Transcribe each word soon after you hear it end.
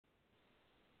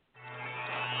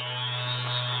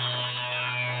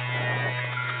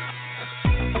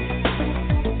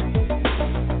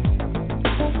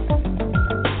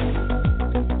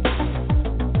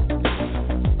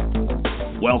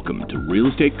Welcome to Real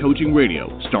Estate Coaching Radio,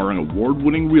 starring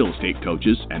award-winning real estate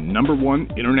coaches and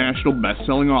 #1 international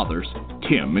best-selling authors,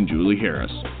 Tim and Julie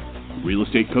Harris. Real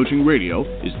Estate Coaching Radio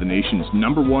is the nation's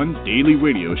 #1 daily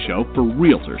radio show for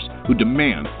realtors who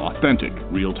demand authentic,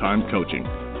 real-time coaching.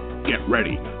 Get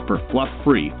ready for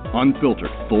fluff-free,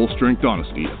 unfiltered, full-strength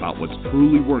honesty about what's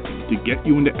truly working to get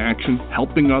you into action,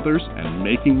 helping others, and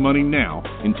making money now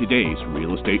in today's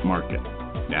real estate market.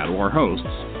 Now to our hosts,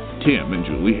 Tim and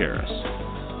Julie Harris.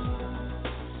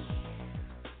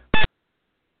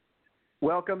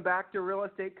 Welcome back to Real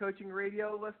Estate Coaching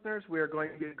Radio, listeners. We are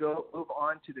going to move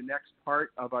on to the next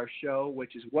part of our show,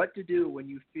 which is what to do when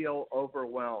you feel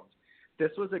overwhelmed.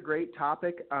 This was a great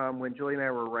topic when Julie and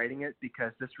I were writing it,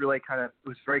 because this really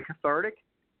was very cathartic,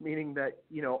 meaning that,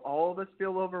 all of us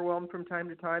feel overwhelmed from time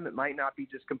to time. It might not be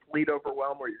just complete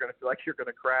overwhelm where you're going to feel like you're going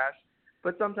to crash,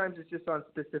 but sometimes it's just on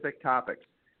specific topics.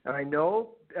 And I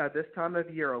know this time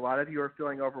of year, a lot of you are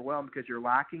feeling overwhelmed because you're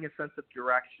lacking a sense of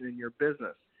direction in your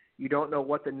business. You don't know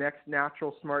what the next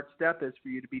natural smart step is for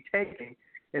you to be taking.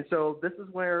 And so this is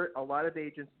where a lot of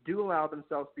agents do allow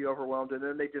themselves to be overwhelmed, and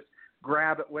then they just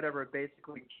grab at whatever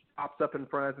basically pops up in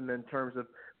front of them in terms of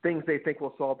things they think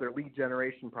will solve their lead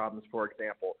generation problems, for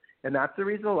example. And that's the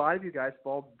reason a lot of you guys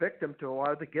fall victim to a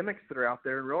lot of the gimmicks that are out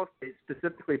there in real estate,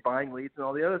 specifically buying leads and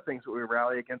all the other things that we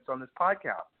rally against on this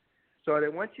podcast. So what I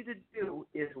want you to do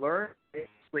is learn,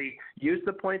 basically use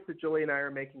the points that Julie and I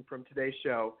are making from today's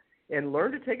show, and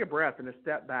learn to take a breath and a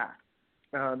step back.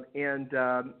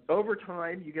 Over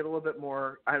time, you get a little bit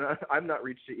more – I've not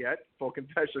reached it yet, full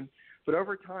confession, but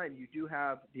over time you do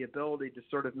have the ability to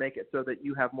sort of make it so that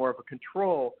you have more of a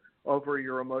control over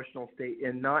your emotional state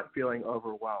and not feeling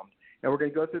overwhelmed. And we're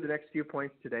going to go through the next few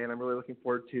points today, and I'm really looking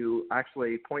forward to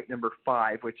actually point number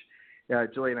 5, which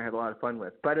Julie and I had a lot of fun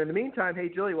with. But in the meantime, hey,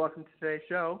 Julie, welcome to today's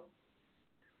show.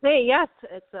 Hey, yes,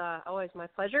 it's always my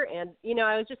pleasure. And,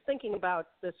 I was just thinking about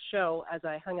this show as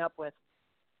I hung up with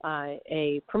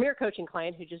a premier coaching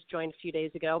client who just joined a few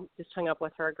days ago. Just hung up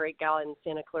with her, a great gal in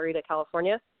Santa Clarita,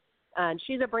 California. And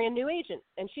she's a brand new agent,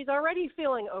 and she's already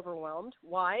feeling overwhelmed.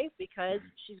 Why? Because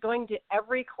she's going to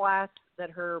every class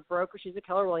that her broker, she's a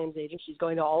Keller Williams agent, she's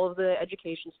going to all of the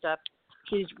education stuff.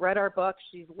 She's read our book,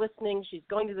 she's listening, she's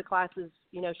going to the classes,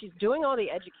 she's doing all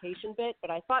the education bit. But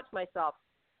I thought to myself,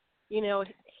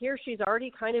 here she's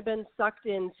already kind of been sucked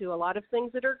into a lot of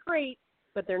things that are great,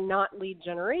 but they're not lead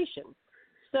generation.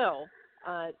 So,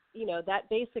 that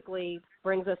basically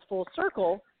brings us full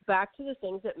circle back to the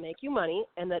things that make you money,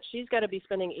 and that she's got to be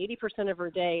spending 80% of her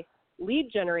day lead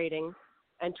generating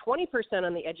and 20%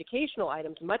 on the educational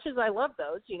items. Much as I love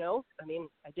those,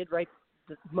 I did write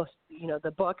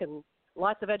the book and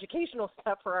lots of educational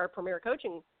stuff for our premier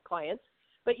coaching clients,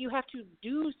 but you have to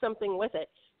do something with it.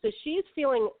 So she's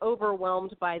feeling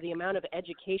overwhelmed by the amount of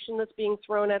education that's being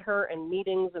thrown at her and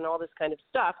meetings and all this kind of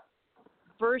stuff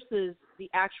versus the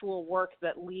actual work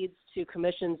that leads to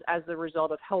commissions as the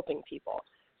result of helping people.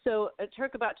 So it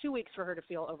took about 2 weeks for her to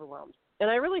feel overwhelmed.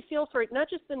 And I really feel for not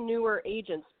just the newer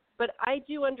agents, but I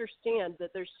do understand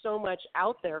that there's so much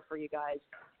out there for you guys.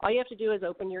 All you have to do is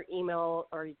open your email,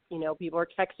 or, people are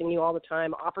texting you all the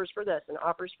time, offers for this and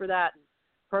offers for that, and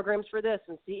programs for this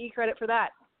and CE credit for that.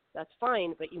 That's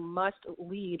fine, but you must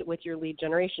lead with your lead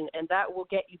generation, and that will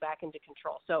get you back into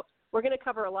control. So we're going to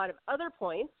cover a lot of other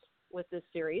points with this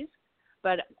series,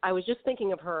 but I was just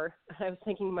thinking of her. I was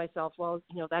thinking to myself, well,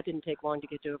 that didn't take long to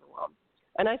get to overwhelm.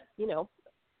 And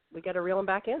we got to reel them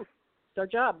back in. It's our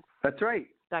job. That's right.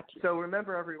 So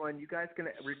remember, everyone, you guys can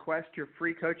request your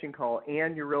free coaching call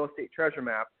and your real estate treasure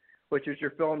map, which is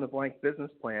your fill-in-the-blank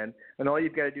business plan. And all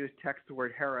you've got to do is text the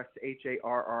word Harris,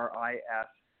 Harris,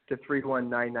 to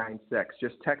 31996.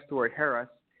 Just text the word Harris,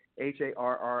 Harris,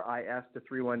 to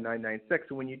 31996.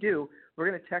 And when you do, we're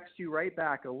going to text you right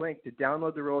back a link to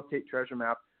download the Real Estate Treasure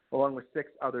Map along with 6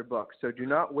 other books. So do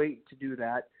not wait to do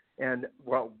that. And,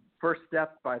 first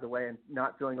step, by the way, in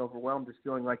not feeling overwhelmed is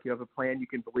feeling like you have a plan you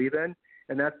can believe in.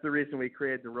 And that's the reason we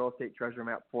created the Real Estate Treasure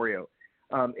Map for you.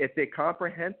 It's a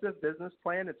comprehensive business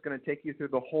plan. It's going to take you through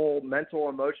the whole mental,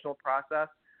 emotional process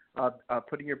of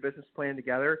putting your business plan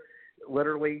together.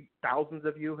 Literally thousands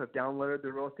of you have downloaded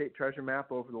the Real Estate Treasure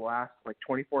Map over the last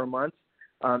 24 months,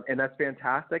 and that's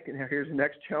fantastic. And here's the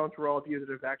next challenge for all of you that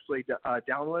have actually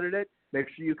downloaded it. Make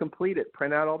sure you complete it.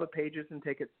 Print out all the pages and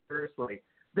take it seriously.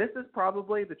 This is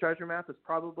probably, the Treasure Map is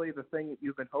probably the thing that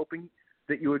you've been hoping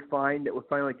that you would find that would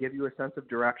finally give you a sense of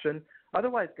direction.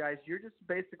 Otherwise, guys, you're just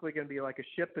basically going to be like a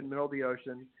ship in the middle of the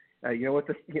ocean,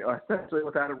 essentially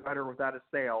without a rudder, without a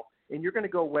sail, and you're going to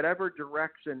go whatever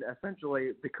direction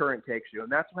essentially the current takes you.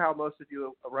 And that's how most of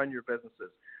you run your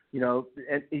businesses.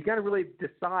 And you got to really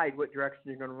decide what direction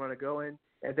you're going to want to go in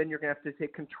and then you're going to have to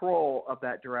take control of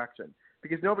that direction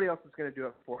because nobody else is going to do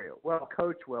it for you. Well,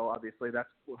 coach will, obviously. That's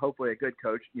hopefully a good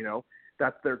coach,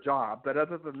 that's their job. But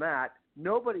other than that,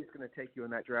 nobody's going to take you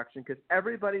in that direction because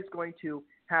everybody's going to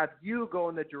have you go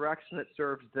in the direction that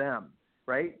serves them,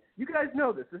 right? You guys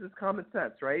know this. This is common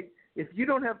sense, right? If you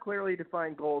don't have clearly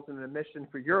defined goals and a mission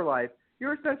for your life,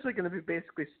 you're essentially going to be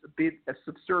basically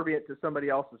subservient to somebody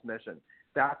else's mission.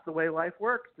 That's the way life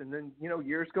works. And then,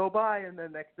 years go by, and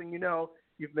then next thing you know,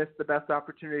 you've missed the best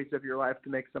opportunities of your life to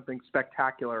make something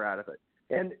spectacular out of it.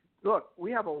 And look,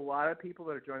 we have a lot of people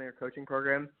that are joining our coaching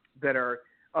program that are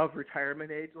of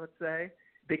retirement age, let's say,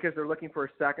 because they're looking for a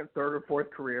second, third, or fourth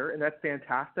career, and that's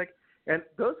fantastic. And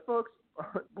those folks,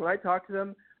 when I talk to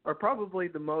them, are probably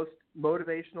the most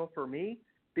motivational for me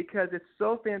because it's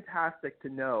so fantastic to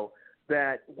know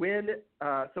that when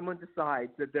someone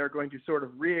decides that they're going to sort of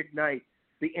reignite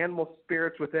the animal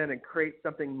spirits within and create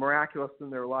something miraculous in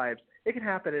their lives, it can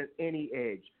happen at any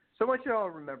age. So I want you all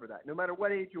to remember that. No matter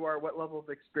what age you are, what level of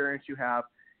experience you have,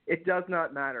 it does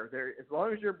not matter. As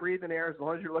long as you're breathing air, as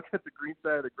long as you're looking at the green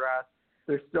side of the grass,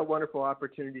 there's still wonderful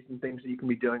opportunities and things that you can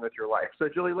be doing with your life. So,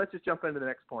 Julie, let's just jump into the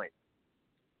next point.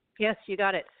 Yes, you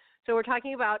got it. So we're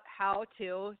talking about how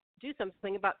to do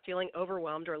something about feeling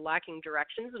overwhelmed or lacking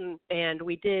directions, and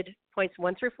we did points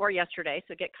 1 through 4 yesterday,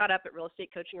 so get caught up at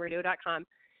realestatecoachingradio.com.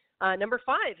 Number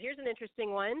 5, here's an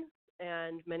interesting one,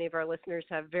 and many of our listeners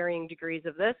have varying degrees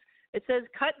of this. It says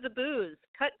cut the booze,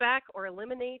 cut back or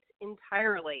eliminate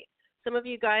entirely. Some of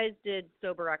you guys did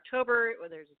Sober October, or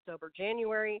there's a Sober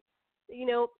January.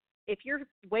 If you're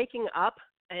waking up,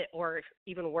 or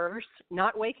even worse,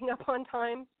 not waking up on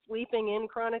time, sleeping in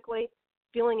chronically,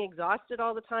 feeling exhausted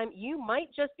all the time, you might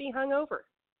just be hungover.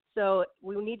 So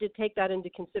we need to take that into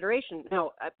consideration.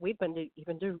 Now, we've been to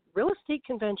even do real estate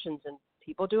conventions, and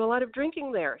people do a lot of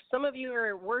drinking there. Some of you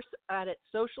are worse at it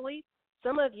socially.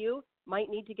 Some of you might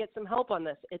need to get some help on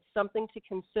this. It's something to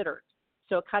consider.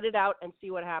 So cut it out and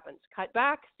see what happens. Cut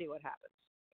back, see what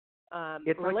happens.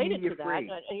 It's related like to that,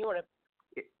 free. And you want to.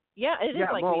 Yeah, it is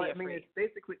like media free. It's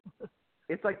basically,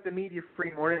 it's like the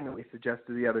media-free morning that we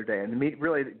suggested the other day, and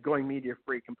really going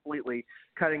media-free, completely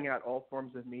cutting out all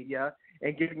forms of media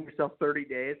and giving yourself 30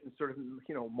 days and sort of,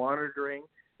 monitoring,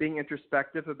 being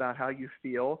introspective about how you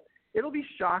feel. It'll be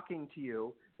shocking to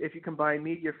you if you combine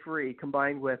media-free,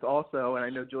 combined with also, and I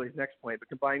know Julie's next point, but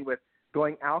combined with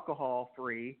going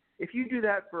alcohol-free. If you do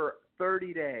that for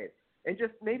 30 days and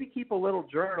just maybe keep a little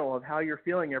journal of how you're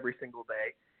feeling every single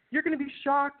day, you're going to be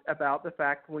shocked about the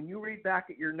fact when you read back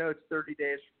at your notes 30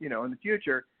 days, in the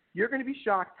future, you're going to be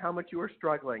shocked how much you are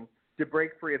struggling to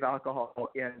break free of alcohol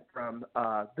and from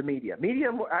the media. Media,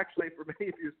 actually, for many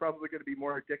of you, is probably going to be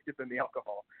more addictive than the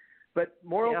alcohol. But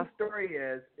moral of the story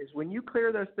is when you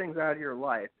clear those things out of your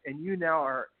life and you now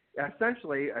are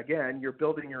essentially, again, you're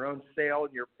building your own sail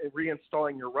and you're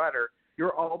reinstalling your rudder,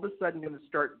 you're all of a sudden going to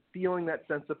start feeling that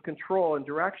sense of control and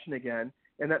direction again.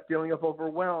 And that feeling of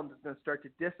overwhelmed is going to start to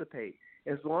dissipate.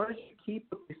 As long as you keep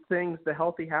these things, the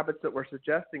healthy habits that we're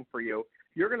suggesting for you,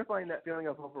 you're going to find that feeling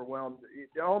of overwhelmed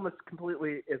almost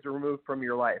completely is removed from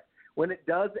your life. When it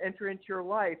does enter into your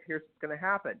life, here's what's going to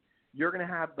happen. You're going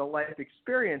to have the life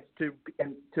experience to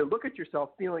look at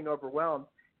yourself feeling overwhelmed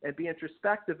and be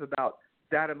introspective about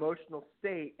that emotional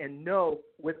state and know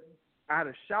without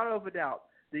a shadow of a doubt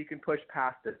that you can push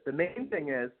past it. The main thing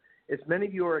is many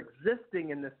of you are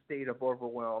existing in this state of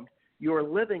overwhelmed. You are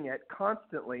living it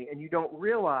constantly, and you don't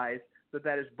realize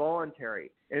that is voluntary.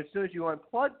 And as soon as you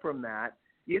unplug from that,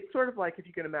 it's sort of like if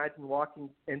you can imagine walking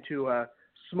into a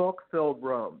smoke-filled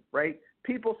room, right?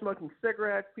 People smoking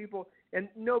cigarettes, and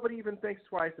nobody even thinks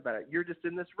twice about it. You're just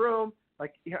in this room.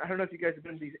 Like, I don't know if you guys have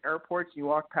been to these airports and you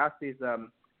walk past these,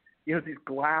 these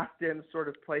glassed-in sort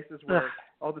of places where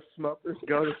all the smokers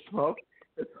go to smoke.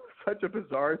 It's such a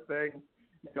bizarre thing.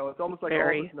 It's almost like all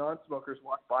these non-smokers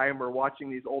walk by and we're watching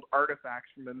these old artifacts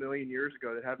from a million years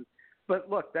ago that haven't.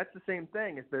 But look, that's the same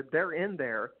thing, is that they're in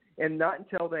there, and not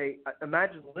until they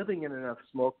imagine living in a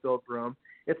smoke-filled room.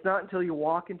 It's not until you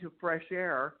walk into fresh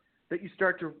air that you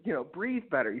start to, breathe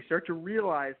better. You start to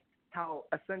realize how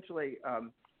essentially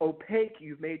opaque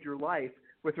you've made your life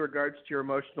with regards to your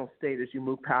emotional state as you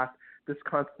move past this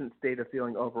constant state of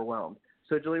feeling overwhelmed.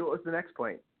 So, Julie, what was the next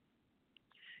point?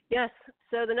 Yes.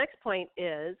 So the next point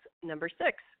is number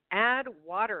 6, add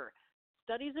water.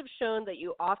 Studies have shown that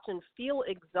you often feel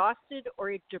exhausted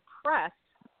or depressed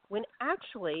when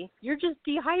actually you're just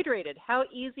dehydrated. How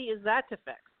easy is that to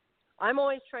fix? I'm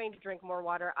always trying to drink more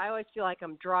water. I always feel like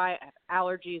I'm dry. I have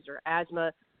allergies or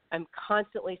asthma. I'm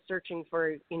constantly searching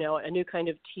for, a new kind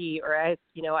of tea, or I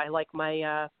like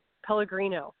my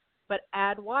Pellegrino. But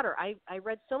add water. I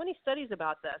read so many studies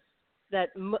about this. that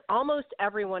almost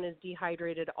everyone is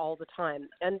dehydrated all the time.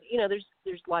 And,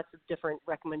 there's lots of different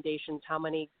recommendations how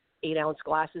many 8-ounce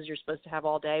glasses you're supposed to have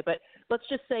all day. But let's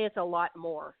just say it's a lot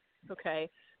more, okay?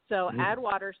 So add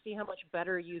water, see how much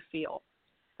better you feel.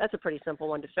 That's a pretty simple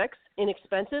one to fix.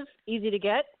 Inexpensive, easy to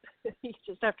get. You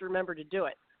just have to remember to do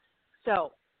it.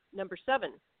 So, number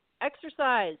 7,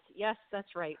 exercise. Yes,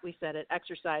 that's right. We said it.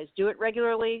 Exercise. Do it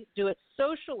regularly. Do it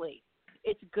socially.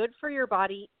 It's good for your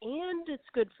body and it's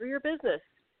good for your business.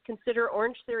 Consider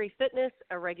Orange Theory Fitness,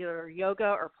 a regular yoga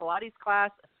or Pilates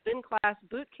class, a spin class,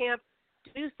 boot camp.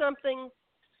 Do something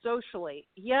socially.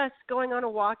 Yes, going on a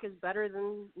walk is better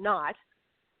than not.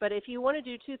 But if you want to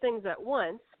do 2 things at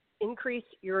once, increase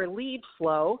your lead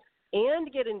flow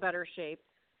and get in better shape,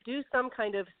 do some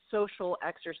kind of social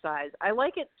exercise. I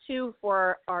like it, too,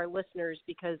 for our listeners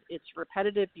because it's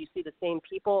repetitive. You see the same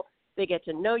people. They get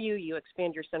to know you. You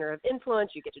expand your center of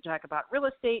influence. You get to talk about real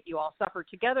estate. You all suffer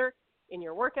together in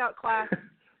your workout class.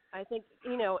 I think,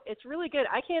 it's really good.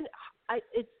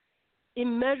 It's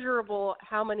immeasurable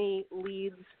how many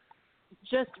leads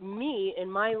just me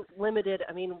in my limited,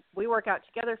 we work out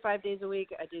together 5 days a week.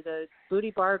 I do the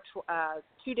booty bar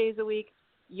 2 days a week,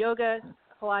 yoga,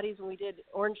 Pilates, when we did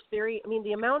Orange Theory.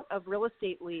 The amount of real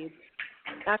estate leads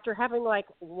after having like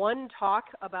one talk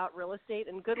about real estate,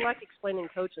 and good luck explaining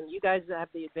coaching. You guys have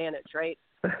the advantage, right?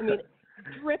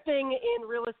 Dripping in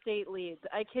real estate leads.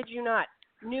 I kid you not.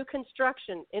 New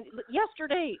construction. And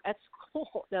yesterday at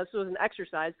school, now this was an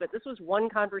exercise, but this was one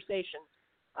conversation,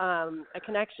 a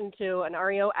connection to an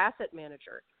REO asset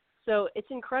manager. So it's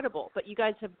incredible. But you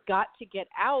guys have got to get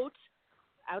out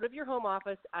of your home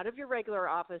office, out of your regular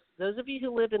office. Those of you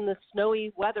who live in the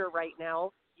snowy weather right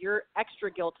now, you're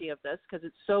extra guilty of this because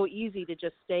it's so easy to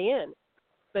just stay in.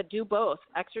 But do both,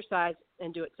 exercise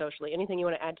and do it socially. Anything you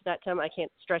want to add to that, Tim? I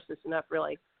can't stress this enough,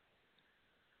 really.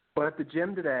 Well, at the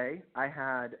gym today, I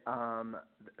had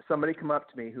somebody come up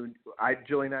to me who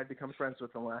Julie and I have become friends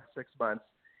with in the last 6 months.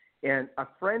 And a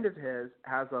friend of his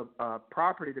has a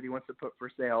property that he wants to put for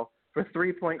sale for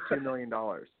 $3.2 million.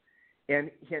 And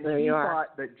he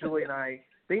thought that Julie and I,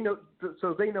 they know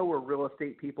we're real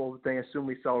estate people. They assume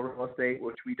we sell real estate,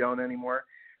 which we don't anymore.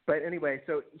 But anyway,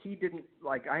 so he didn't,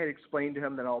 I had explained to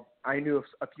him that I knew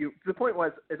a few. The point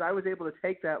was, is I was able to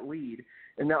take that lead,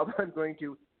 and now I'm going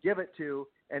to give it to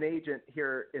an agent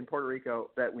here in Puerto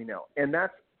Rico that we know. And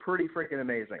that's pretty freaking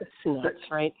amazing. That's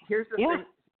right. Here's the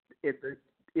thing.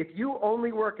 If you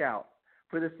only work out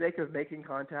for the sake of making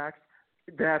contacts,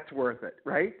 that's worth it,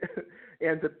 right?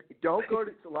 And don't go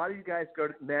to – a lot of you guys go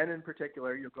to – men in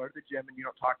particular, you'll go to the gym and you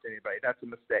don't talk to anybody. That's a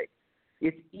mistake.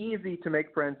 It's easy to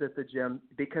make friends at the gym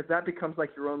because that becomes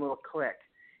like your own little clique.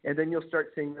 And then you'll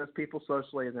start seeing those people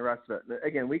socially and the rest of it.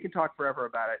 Again, we can talk forever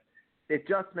about it. It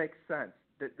just makes sense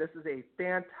that this is a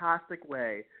fantastic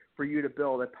way for you to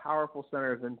build a powerful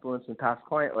center of influence and past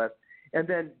client list. And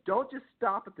then don't just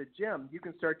stop at the gym. You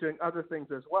can start doing other things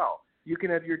as well. You can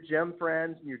have your gym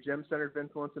friends and your gym center of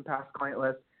influence and past client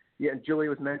list. Yeah, and Julie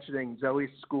was mentioning Zoe's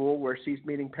school where she's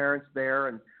meeting parents there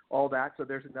and all that. So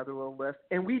there's another little list.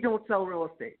 And we don't sell real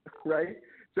estate, right?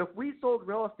 So if we sold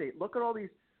real estate, look at all these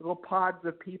little pods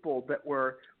of people that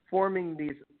were forming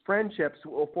these friendships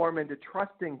will form into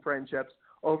trusting friendships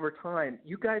over time.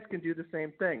 You guys can do the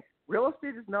same thing. Real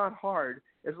estate is not hard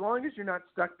as long as you're not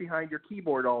stuck behind your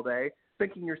keyboard all day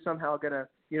thinking you're somehow going to,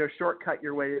 shortcut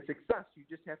your way to success. You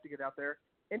just have to get out there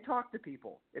and talk to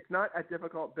people. It's not a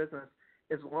difficult business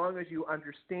as long as you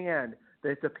understand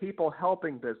that it's a people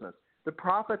helping business. The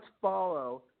profits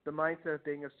follow the mindset of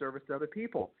being of service to other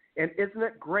people. And isn't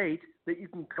it great that you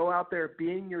can go out there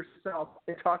being yourself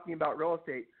and talking about real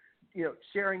estate,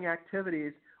 sharing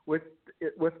activities with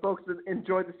folks that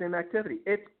enjoy the same activity?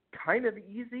 It's kind of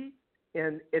easy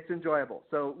and it's enjoyable.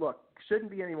 So look,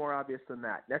 shouldn't be any more obvious than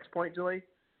that. Next point, Julie.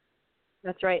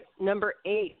 That's right. Number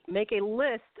 8, make a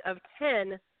list of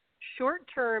 10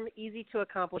 short-term,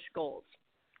 easy-to-accomplish goals.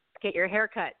 Get your hair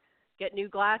cut, get new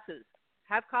glasses,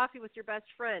 have coffee with your best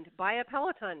friend, buy a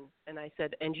Peloton, and I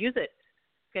said, and use it.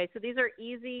 Okay, so these are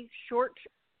easy,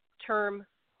 short-term,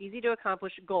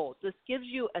 easy-to-accomplish goals. This gives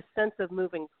you a sense of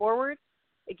moving forward.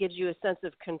 It gives you a sense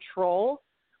of control,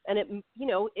 and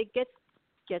it gets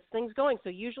things going. So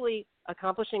usually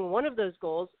accomplishing one of those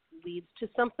goals leads to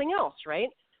something else, right?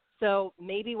 So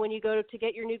maybe when you go to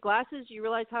get your new glasses, you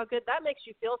realize how good that makes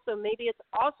you feel. So maybe it's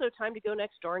also time to go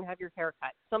next door and have your hair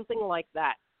cut, something like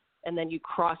that. And then you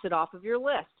cross it off of your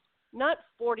list. Not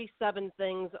 47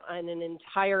 things on an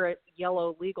entire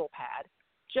yellow legal pad,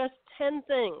 just 10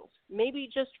 things, maybe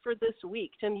just for this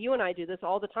week. Tim, you and I do this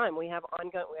all the time. We have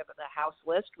the house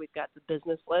list. We've got the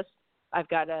business list. I've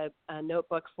got a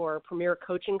notebook for premier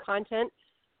coaching content.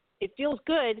 it feels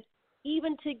good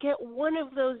even to get one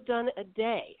of those done a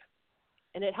day.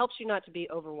 And it helps you not to be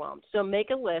overwhelmed. So make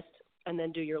a list and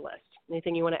then do your list.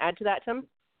 Anything you want to add to that, Tim?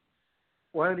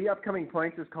 One of the upcoming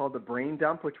points is called the brain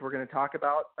dump, which we're going to talk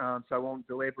about, so I won't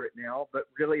belabor it now. But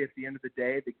really, at the end of the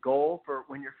day, the goal for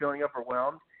when you're feeling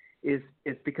overwhelmed is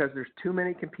because there's too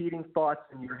many competing thoughts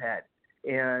in your head,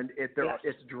 and it's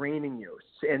draining you.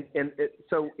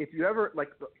 So if you ever, like,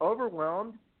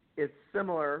 overwhelmed is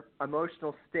similar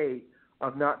emotional state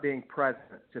of not being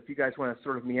present. So if you guys want to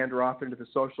sort of meander off into the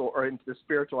social or into the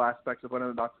spiritual aspects of what I'm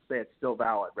about to say, it's still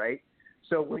valid, right?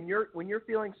 So when you're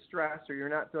feeling stressed or you're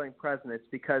not feeling present, it's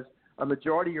because a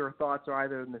majority of your thoughts are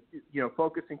either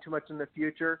focusing too much on the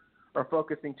future or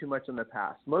focusing too much on the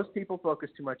past. Most people focus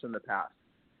too much on the past,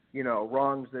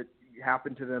 wrongs that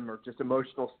happen to them or just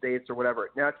emotional states or whatever.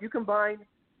 Now, if you combine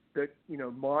the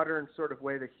modern sort of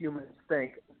way that humans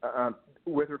think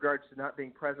with regards to not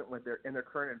being present in their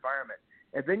current environment,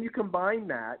 and then you combine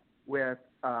that with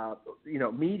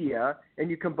media, and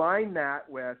you combine that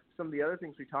with some of the other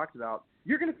things we talked about,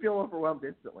 you're going to feel overwhelmed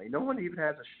instantly. No one even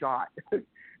has a shot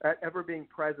at ever being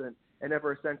present and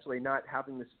ever essentially not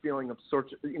having this feeling of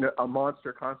a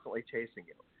monster constantly chasing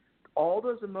you. All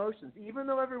those emotions, even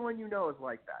though everyone you know is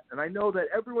like that, and I know that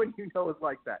everyone you know is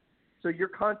like that, so you're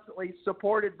constantly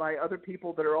supported by other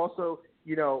people that are also,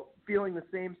 feeling the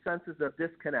same senses of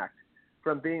disconnect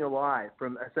from being alive,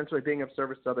 from essentially being of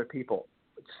service to other people.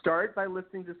 Start by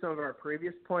listening to some of our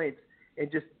previous points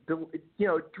and just,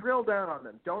 drill down on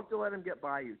them. Don't let them get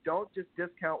by you. Don't just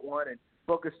discount one and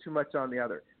focus too much on the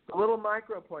other. The little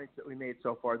micro points that we made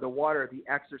so far, the water, the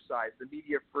exercise, the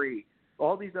media-free,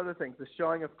 all these other things, the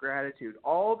showing of gratitude,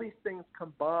 all these things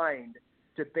combined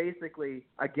to basically,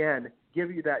 again,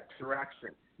 give you that direction.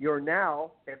 You're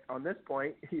now, on this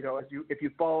point, if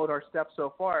you followed our steps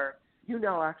so far, you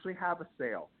now actually have a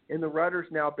sail. And the rudder's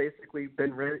now basically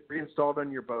been reinstalled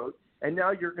on your boat, and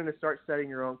now you're going to start setting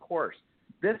your own course.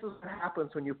 This is what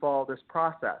happens when you follow this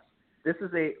process. This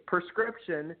is a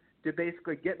prescription to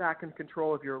basically get back in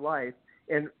control of your life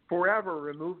and forever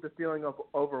remove the feeling of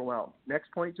overwhelm.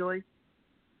 Next point, Julie?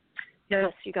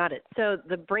 Yes, you got it. So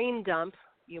the brain dump,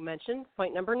 you mentioned,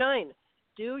 point number 9.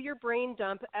 Do your brain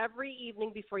dump every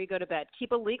evening before you go to bed.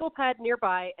 Keep a legal pad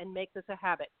nearby and make this a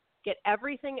habit. Get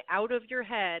everything out of your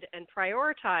head and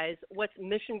prioritize what's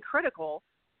mission critical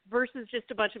versus just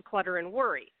a bunch of clutter and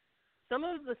worry. Some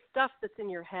of the stuff that's in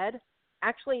your head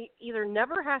actually either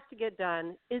never has to get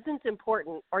done, isn't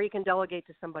important, or you can delegate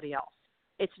to somebody else.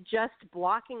 It's just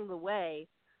blocking the way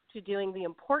to doing the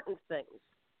important things.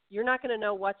 You're not going to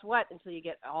know what's what until you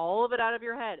get all of it out of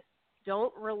your head.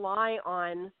 Don't rely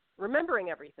on remembering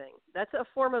everything. That's a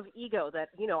form of ego that,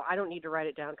 I don't need to write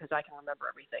it down because I can remember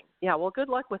everything. Yeah, well, good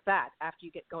luck with that after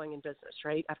you get going in business,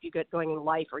 right? After you get going in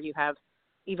life or you have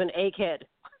even a kid,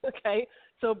 okay?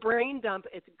 So brain dump,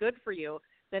 it's good for you.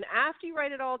 Then after you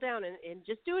write it all down and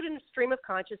just do it in a stream of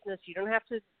consciousness, you don't have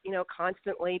to,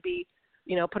 constantly be,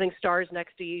 putting stars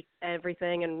next to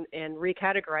everything and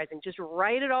recategorizing. Just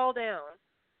write it all down.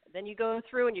 Then you go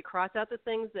through and you cross out the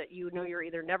things that you're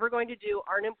either never going to do,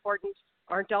 aren't important,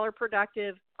 aren't dollar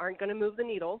productive, aren't going to move the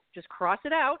needle. Just cross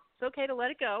it out. It's okay to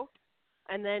let it go.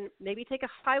 And then maybe take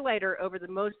a highlighter over the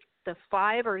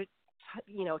 5 or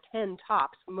 10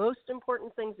 tops, most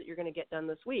important things that you're going to get done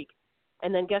this week.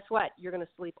 And then guess what? You're going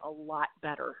to sleep a lot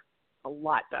better.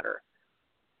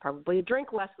 Probably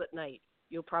drink less at night.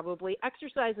 You'll probably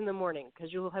exercise in the morning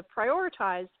because you will have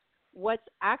prioritized what's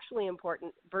actually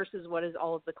important versus what is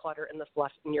all of the clutter and the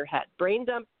fluff in your head. Brain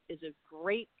dump is a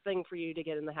great thing for you to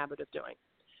get in the habit of doing.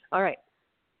 All right.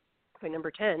 Point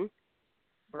number 10,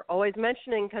 we're always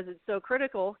mentioning because it's so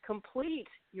critical, complete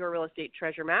your real estate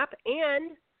treasure map,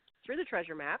 and through the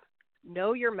treasure map,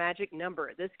 know your magic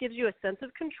number. This gives you a sense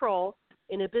of control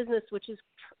in a business which is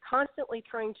constantly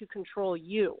trying to control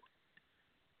you.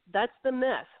 That's the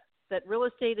myth, that real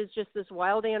estate is just this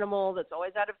wild animal that's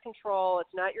always out of control.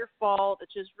 It's not your fault.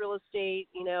 It's just real estate.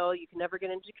 You can never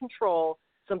get into control.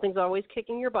 Something's always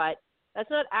kicking your butt. That's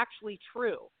not actually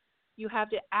true. You have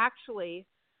to actually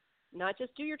not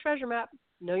just do your treasure map,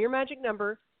 know your magic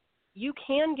number. You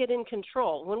can get in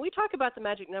control. When we talk about the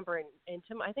magic number, and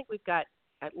Tim, I think we've got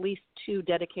at least 2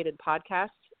 dedicated podcasts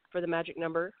for the magic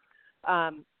number.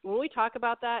 When we talk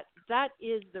about that, that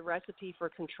is the recipe for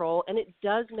control, and it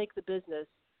does make the business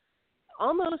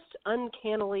almost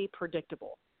uncannily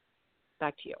predictable.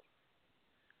 Back to you.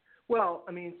 Well,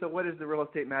 so what is the real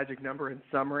estate magic number in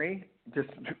summary? Just,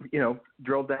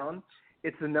 drill down.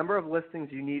 It's the number of listings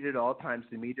you need at all times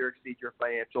to meet or exceed your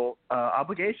financial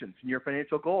obligations and your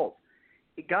financial goals.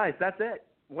 Guys, that's it.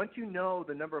 Once you know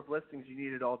the number of listings you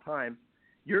need at all times,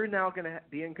 you're now going to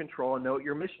be in control and know what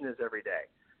your mission is every day.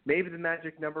 Maybe the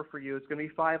magic number for you is going to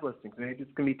be 5 listings. Maybe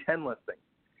it's going to be 10 listings.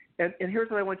 And here's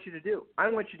what I want you to do. I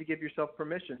want you to give yourself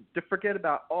permission to forget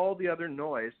about all the other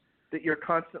noise that you're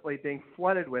constantly being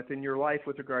flooded with in your life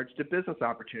with regards to business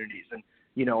opportunities and,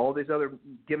 all these other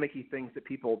gimmicky things that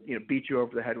people, beat you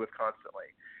over the head with constantly.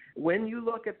 When you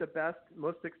look at the best,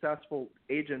 most successful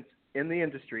agents in the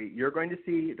industry, you're going to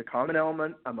see the common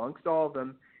element amongst all of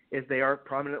them is they are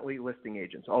prominently listing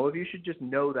agents. All of you should just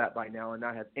know that by now and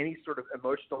not have any sort of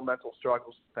emotional, mental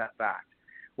struggles with that fact.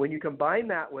 When you combine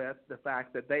that with the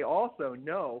fact that they also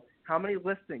know how many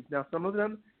listings, now some of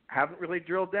them haven't really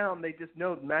drilled down, they just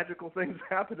know magical things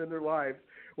happen in their lives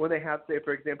when they have, say,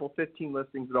 for example, 15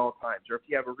 listings at all times. Or if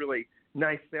you have a really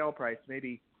nice sale price,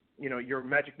 maybe, your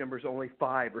magic number is only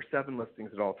 5 or 7 listings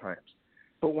at all times.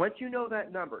 But once you know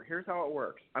that number, here's how it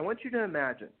works. I want you to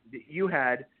imagine that you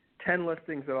had 10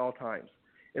 listings at all times.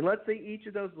 And let's say each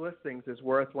of those listings is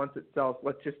worth, once it sells,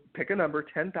 let's just pick a number,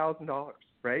 $10,000,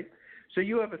 right? So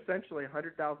you have essentially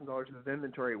 $100,000 of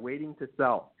inventory waiting to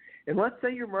sell. And let's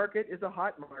say your market is a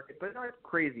hot market, but not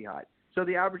crazy hot. So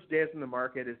the average days in the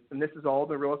market is, and this is all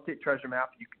the real estate treasure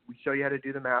map. We show you how to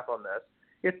do the math on this.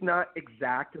 It's not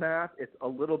exact math. It's a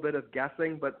little bit of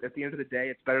guessing, but at the end of the day,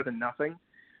 it's better than nothing.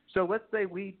 So let's say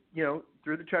we,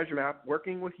 through the treasure map,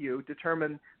 working with you,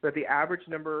 determine that the average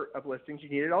number of listings you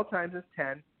need at all times is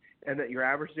 10, and that your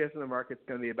average days in the market is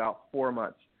going to be about 4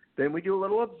 months. Then we do a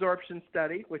little absorption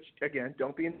study, which, again,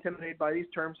 don't be intimidated by these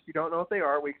terms if you don't know what they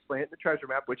are. We explain it in the treasure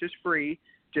map, which is free.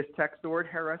 Just text the word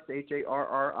Harris,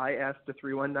 Harris, to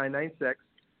 31996.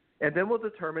 And then we'll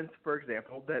determine, for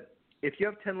example, that if you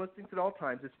have 10 listings at all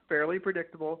times, it's fairly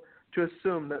predictable to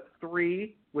assume that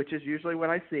 3, which is usually what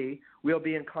I see, will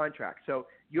be in contract. So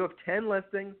you have 10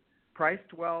 listings,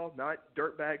 priced well, not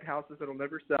dirtbag houses that will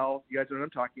never sell. You guys know what I'm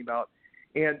talking about.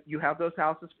 And you have those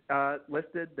houses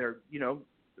listed. They're,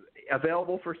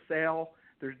 available for sale.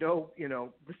 There's no,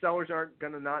 the sellers aren't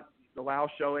going to not allow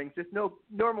showings. Just no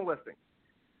normal listings.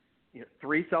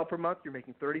 3 sell per month. You're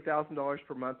making $30,000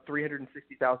 per month, $360,000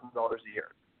 a year.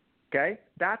 Okay,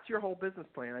 that's your whole business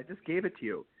plan. I just gave it to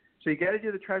you. So you got to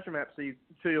do the treasure map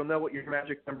so you'll know what your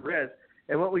magic number is.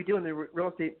 And what we do in the real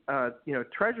estate,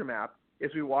 treasure map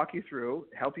is we walk you through,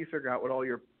 help you figure out what all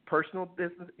your personal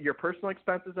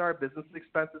expenses are, business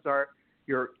expenses are,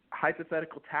 your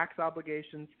hypothetical tax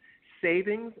obligations,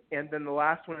 savings, and then the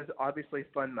last one is obviously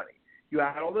fund money. You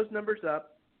add all those numbers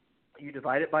up, you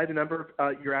divide it by the number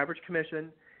of your average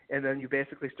commission, and then you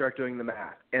basically start doing the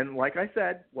math. And like I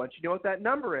said, once you know what that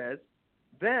number is,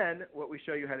 then what we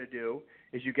show you how to do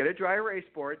is you get a dry erase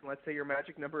board, and let's say your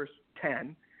magic number is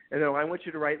 10, and then I want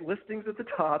you to write listings at the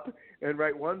top and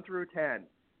write 1 through 10.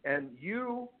 And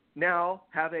you now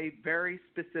have a very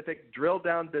specific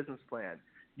drill-down business plan.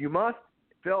 You must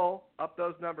fill up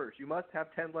those numbers. You must have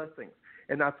 10 listings.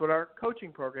 And that's what our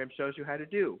coaching program shows you how to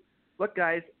do. Look,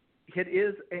 guys, it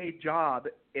is a job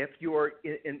if you're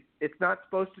in it's not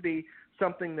supposed to be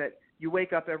something that you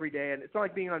wake up every day, and it's not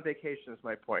like being on vacation is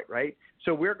my point, right?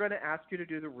 So we're going to ask you to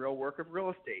do the real work of real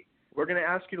estate. We're going to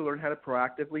ask you to learn how to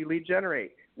proactively lead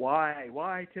generate.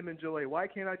 Why, Tim and Julie? Why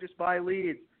can't I just buy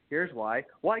leads? Here's why.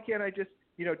 Why can't I just,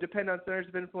 depend on centers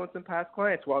of influence and past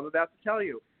clients? Well, I'm about to tell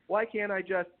you. Why can't I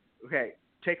just,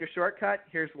 take a shortcut?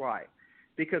 Here's why.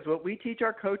 Because what we teach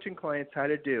our coaching clients how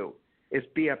to do is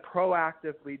be a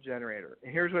proactive lead generator.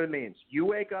 And here's what it means. You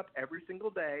wake up every single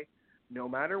day, no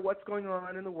matter what's going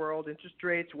on in the world, interest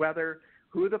rates, weather,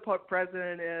 who the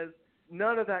president is,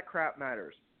 none of that crap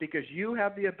matters because you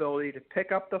have the ability to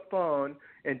pick up the phone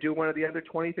and do one of the other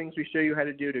 20 things we show you how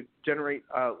to do to generate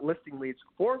listing leads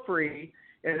for free,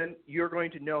 and then you're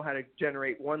going to know how to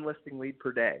generate 1 listing lead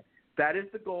per day. That is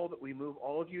the goal that we move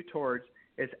all of you towards,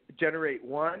 is generate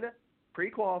 1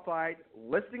 pre-qualified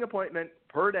listing appointment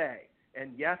per day.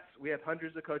 And yes, we have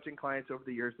hundreds of coaching clients over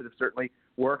the years that have certainly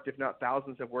worked, if not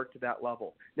thousands have worked to that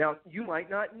level. Now, you might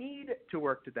not need to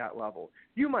work to that level.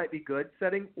 You might be good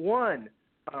setting 1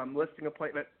 listing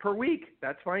appointment per week.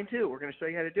 That's fine too. We're going to show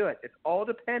you how to do it. It's all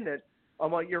dependent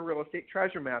on what your real estate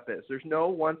treasure map is. There's no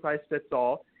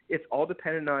one-size-fits-all. It's all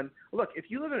dependent on, look, if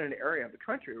you live in an area of the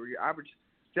country where your average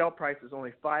sale price is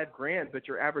only $5,000, but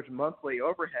your average monthly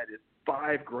overhead is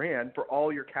 $5,000 for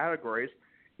all your categories,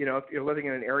 if you're living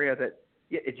in an area that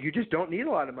you just don't need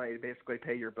a lot of money to basically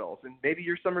pay your bills, and maybe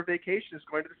your summer vacation is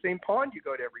going to the same pond you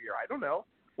go to every year. I don't know.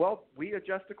 Well, we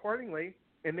adjust accordingly,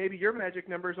 and maybe your magic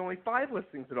number is only 5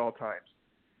 listings at all times.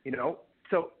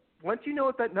 So once you know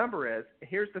what that number is,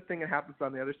 here's the thing that happens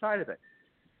on the other side of it.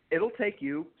 It'll take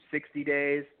you 60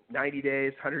 days, 90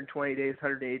 days, 120 days,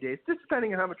 180 days, just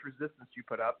depending on how much resistance you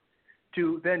put up,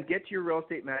 to then get to your real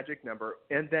estate magic number,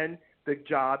 and then the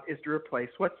job is to replace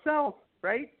what sells,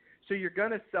 right? So you're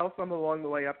going to sell some along the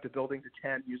way up to building to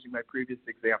 10 using my previous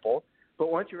example.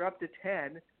 But once you're up to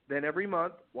 10, then every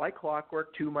month, like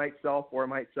clockwork, 2 might sell, 4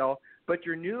 might sell. But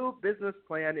your new business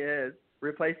plan is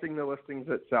replacing the listings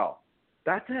that sell.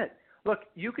 That's it. Look,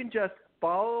 you can just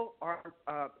follow our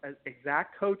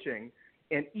exact coaching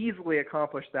and easily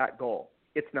accomplish that goal.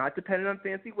 It's not dependent on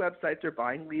fancy websites or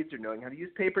buying leads or knowing how to use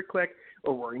pay-per-click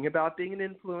or worrying about being an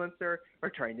influencer or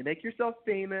trying to make yourself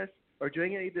famous or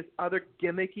doing any of this other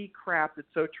gimmicky crap that's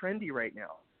so trendy right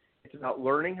now. It's about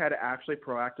learning how to actually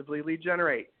proactively lead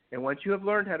generate. And once you have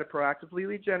learned how to proactively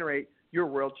lead generate, your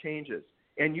world changes.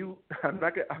 And I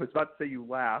was about to say you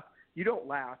laugh. You don't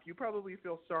laugh. You probably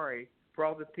feel sorry for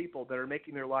all the people that are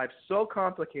making their lives so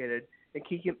complicated and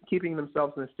keeping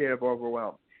themselves in a state of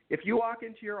overwhelm. If you walk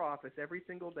into your office every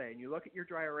single day and you look at your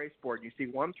dry erase board and you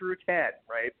see 1 through 10,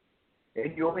 right,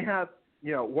 and you only have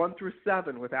 1 through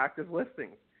 7 with active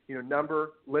listings,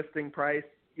 number, listing price,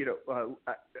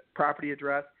 property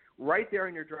address, right there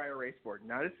on your dry erase board,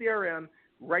 not a CRM,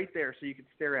 right there so you can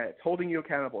stare at it. It's holding you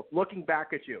accountable. It's looking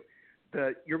back at you.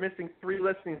 You're missing 3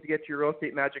 listings to get to your real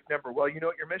estate magic number. Well, you know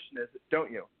what your mission is,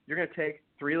 don't you? You're going to take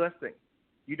 3 listings.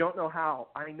 You don't know how.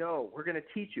 I know. We're going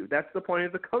to teach you. That's the point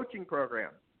of the coaching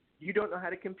program. You don't know how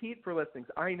to compete for listings.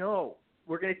 I know.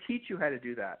 We're going to teach you how to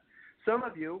do that. Some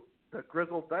of you, the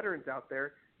grizzled veterans out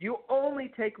there, you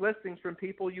only take listings from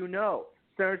people you know,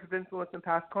 centers of influence and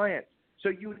past clients. So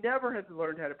you never have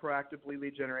learned how to proactively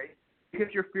lead generate because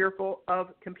you're fearful of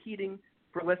competing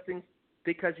for listings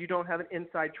because you don't have an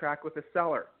inside track with a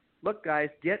seller. Look, guys,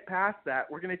 get past that.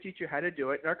 We're going to teach you how to do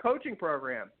it in our coaching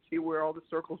program. See where all this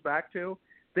circles back to?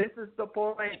 This is the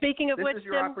point. Speaking of which,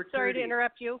 Tim, sorry to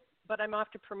interrupt you, but I'm off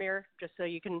to Premier just so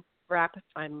you can wrap.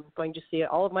 I'm going to see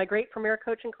all of my great Premier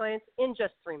coaching clients in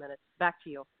just 3 minutes. Back to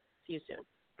you. See you soon.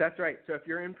 That's right. So if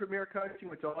you're in Premier Coaching,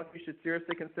 which all of you should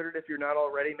seriously consider it if you're not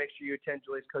already, make sure you attend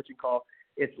Julie's coaching call.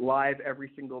 It's live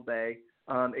every single day,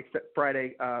 except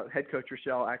Friday. Head coach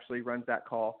Rochelle actually runs that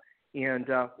call. And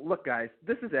look, guys,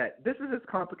 this is it. This is as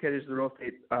complicated as the real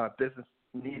estate business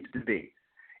needs to be.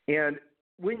 And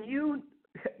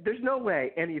there's no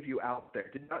way any of you out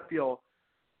there did not feel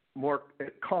more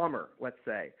calmer, let's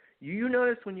say. You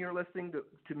notice when you're listening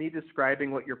to me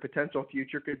describing what your potential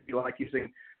future could be like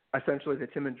using essentially the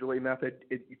Tim and Julie method,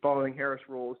 following Harris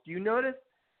rules, do you notice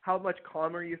how much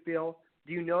calmer you feel?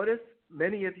 Do you notice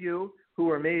many of you who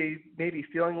are maybe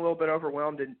feeling a little bit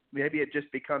overwhelmed and maybe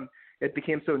it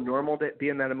became so normal to be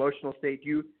in that emotional state? Do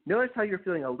you notice how you're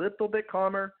feeling a little bit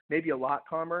calmer, maybe a lot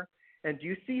calmer? And do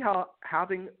you see how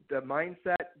having the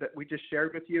mindset that we just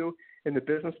shared with you and the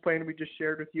business plan we just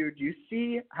shared with you, do you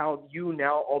see how you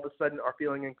now all of a sudden are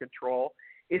feeling in control?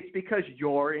 It's because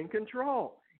you're in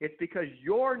control. It's because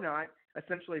you're not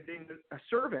essentially being a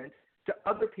servant to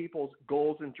other people's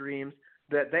goals and dreams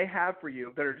that they have for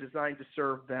you that are designed to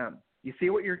serve them. You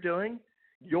see what you're doing?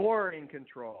 You're in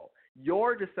control.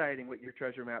 You're deciding what your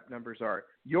treasure map numbers are.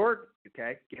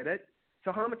 Okay, get it?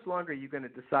 So how much longer are you going to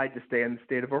decide to stay in the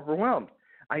state of overwhelmed?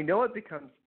 I know it becomes,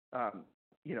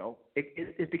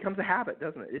 it becomes a habit,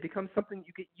 doesn't it? It becomes something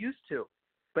you get used to.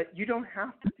 But you don't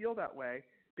have to feel that way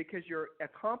because you're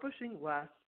accomplishing less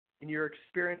and you're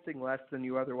experiencing less than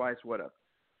you otherwise would have.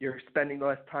 You're spending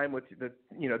less time with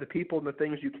the people and the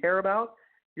things you care about.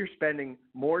 You're spending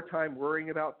more time worrying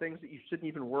about things that you shouldn't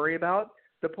even worry about.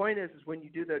 The point is when you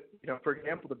do for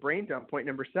example, the brain dump, point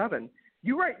number 7,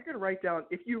 you're going to write down,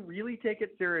 if you really take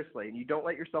it seriously and you don't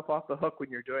let yourself off the hook when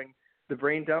you're doing the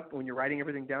brain dump, when you're writing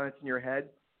everything down that's in your head.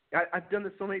 I've done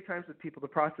this so many times with people. The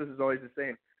process is always the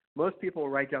same. Most people will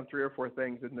write down 3 or 4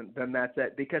 things and then that's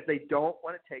it because they don't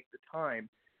want to take the time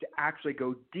to actually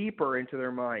go deeper into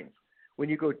their minds. When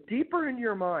you go deeper in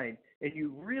your mind and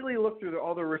you really look through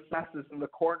all the recesses and the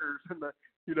corners and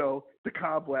the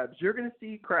cobwebs, you're going to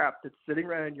see crap that's sitting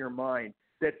right in your mind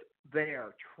that's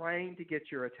there trying to get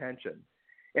your attention.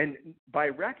 And by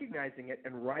recognizing it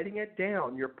and writing it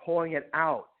down, you're pulling it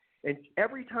out. And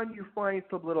every time you find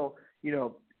some little,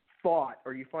 thought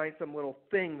or you find some little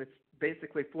thing that's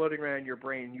basically floating around in your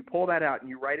brain, you pull that out and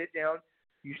you write it down,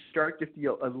 you start to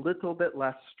feel a little bit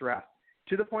less stressed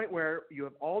to the point where you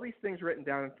have all these things written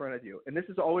down in front of you. And this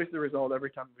is always the result every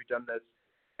time we've done this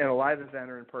in a live event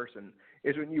or in person,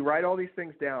 is when you write all these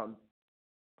things down,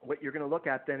 what you're going to look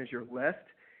at then is your list.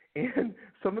 And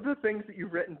some of the things that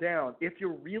you've written down, if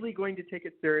you're really going to take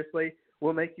it seriously,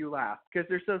 will make you laugh because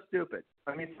they're so stupid.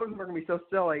 I mean, some of them are going to be so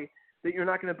silly that you're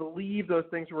not going to believe those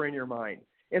things were in your mind.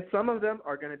 And some of them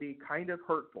are going to be kind of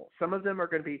hurtful. Some of them are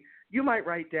going to be, you might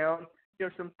write down,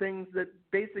 some things that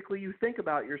basically you think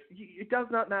about. It does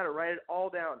not matter. Write it all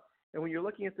down. And when you're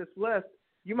looking at this list,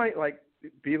 you might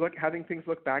having things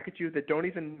look back at you that don't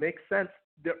even make sense.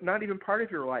 They're not even part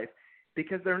of your life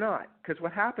because they're not. Because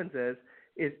what happens is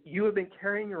you have been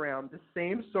carrying around the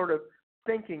same sort of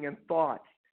thinking and thoughts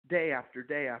day after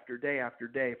day after day after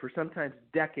day for sometimes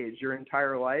decades, your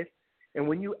entire life. And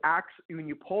when you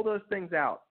pull those things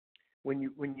out,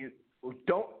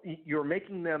 you're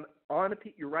making them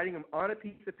you're writing them on a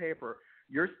piece of paper.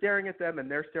 You're staring at them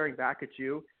and they're staring back at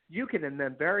you. You can in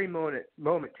that very moment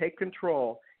take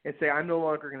control and say, I'm no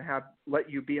longer going to let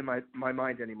you be in my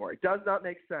mind anymore. It does not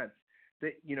make sense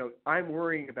that, I'm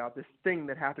worrying about this thing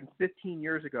that happened 15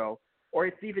 years ago, or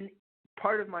it's even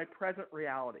part of my present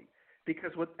reality.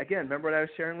 Because remember what I was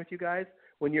sharing with you guys?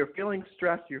 When you're feeling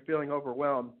stressed, you're feeling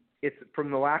overwhelmed, it's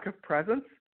from the lack of presence.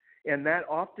 And that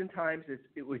oftentimes is,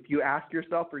 if you ask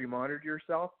yourself or you monitor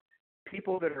yourself,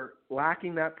 people that are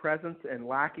lacking that presence and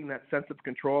lacking that sense of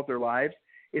control of their lives,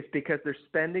 it's because they're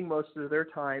spending most of their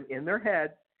time in their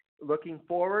head looking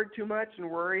forward too much and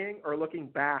worrying, or looking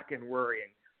back and worrying.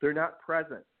 They're not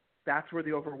present. That's where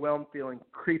the overwhelmed feeling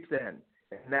creeps in.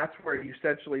 And that's where you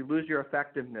essentially lose your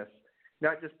effectiveness,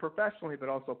 not just professionally, but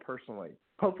also personally.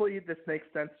 Hopefully this makes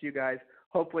sense to you guys.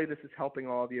 Hopefully this is helping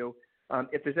all of you.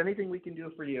 If there's anything we can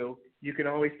do for you, you can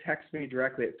always text me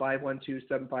directly at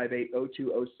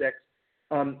 512-758-0206.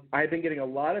 I've been getting a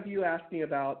lot of you asking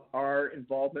about our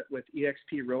involvement with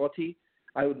eXp Realty.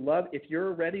 I would love, if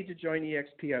you're ready to join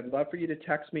eXp, I'd love for you to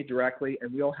text me directly,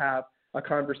 and we'll have a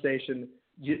conversation,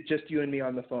 just you and me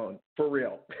on the phone, for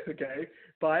real, okay?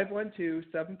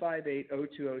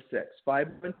 512-758-0206,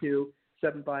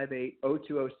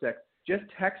 512-758-0206. Just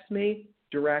text me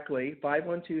directly,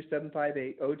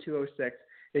 512-758-0206,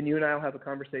 and you and I will have a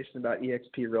conversation about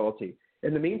eXp Realty.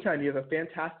 In the meantime, you have a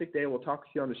fantastic day. We'll talk to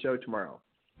you on the show tomorrow.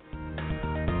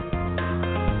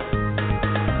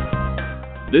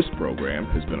 This program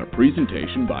has been a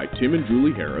presentation by Tim and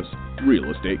Julie Harris, Real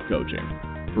Estate Coaching.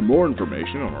 For more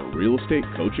information on our real estate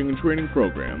coaching and training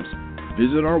programs,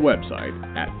 visit our website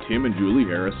at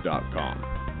timandjulieharris.com.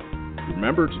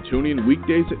 Remember to tune in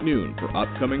weekdays at noon for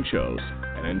upcoming shows.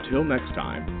 And until next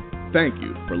time, thank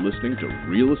you for listening to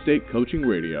Real Estate Coaching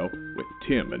Radio with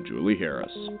Tim and Julie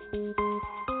Harris.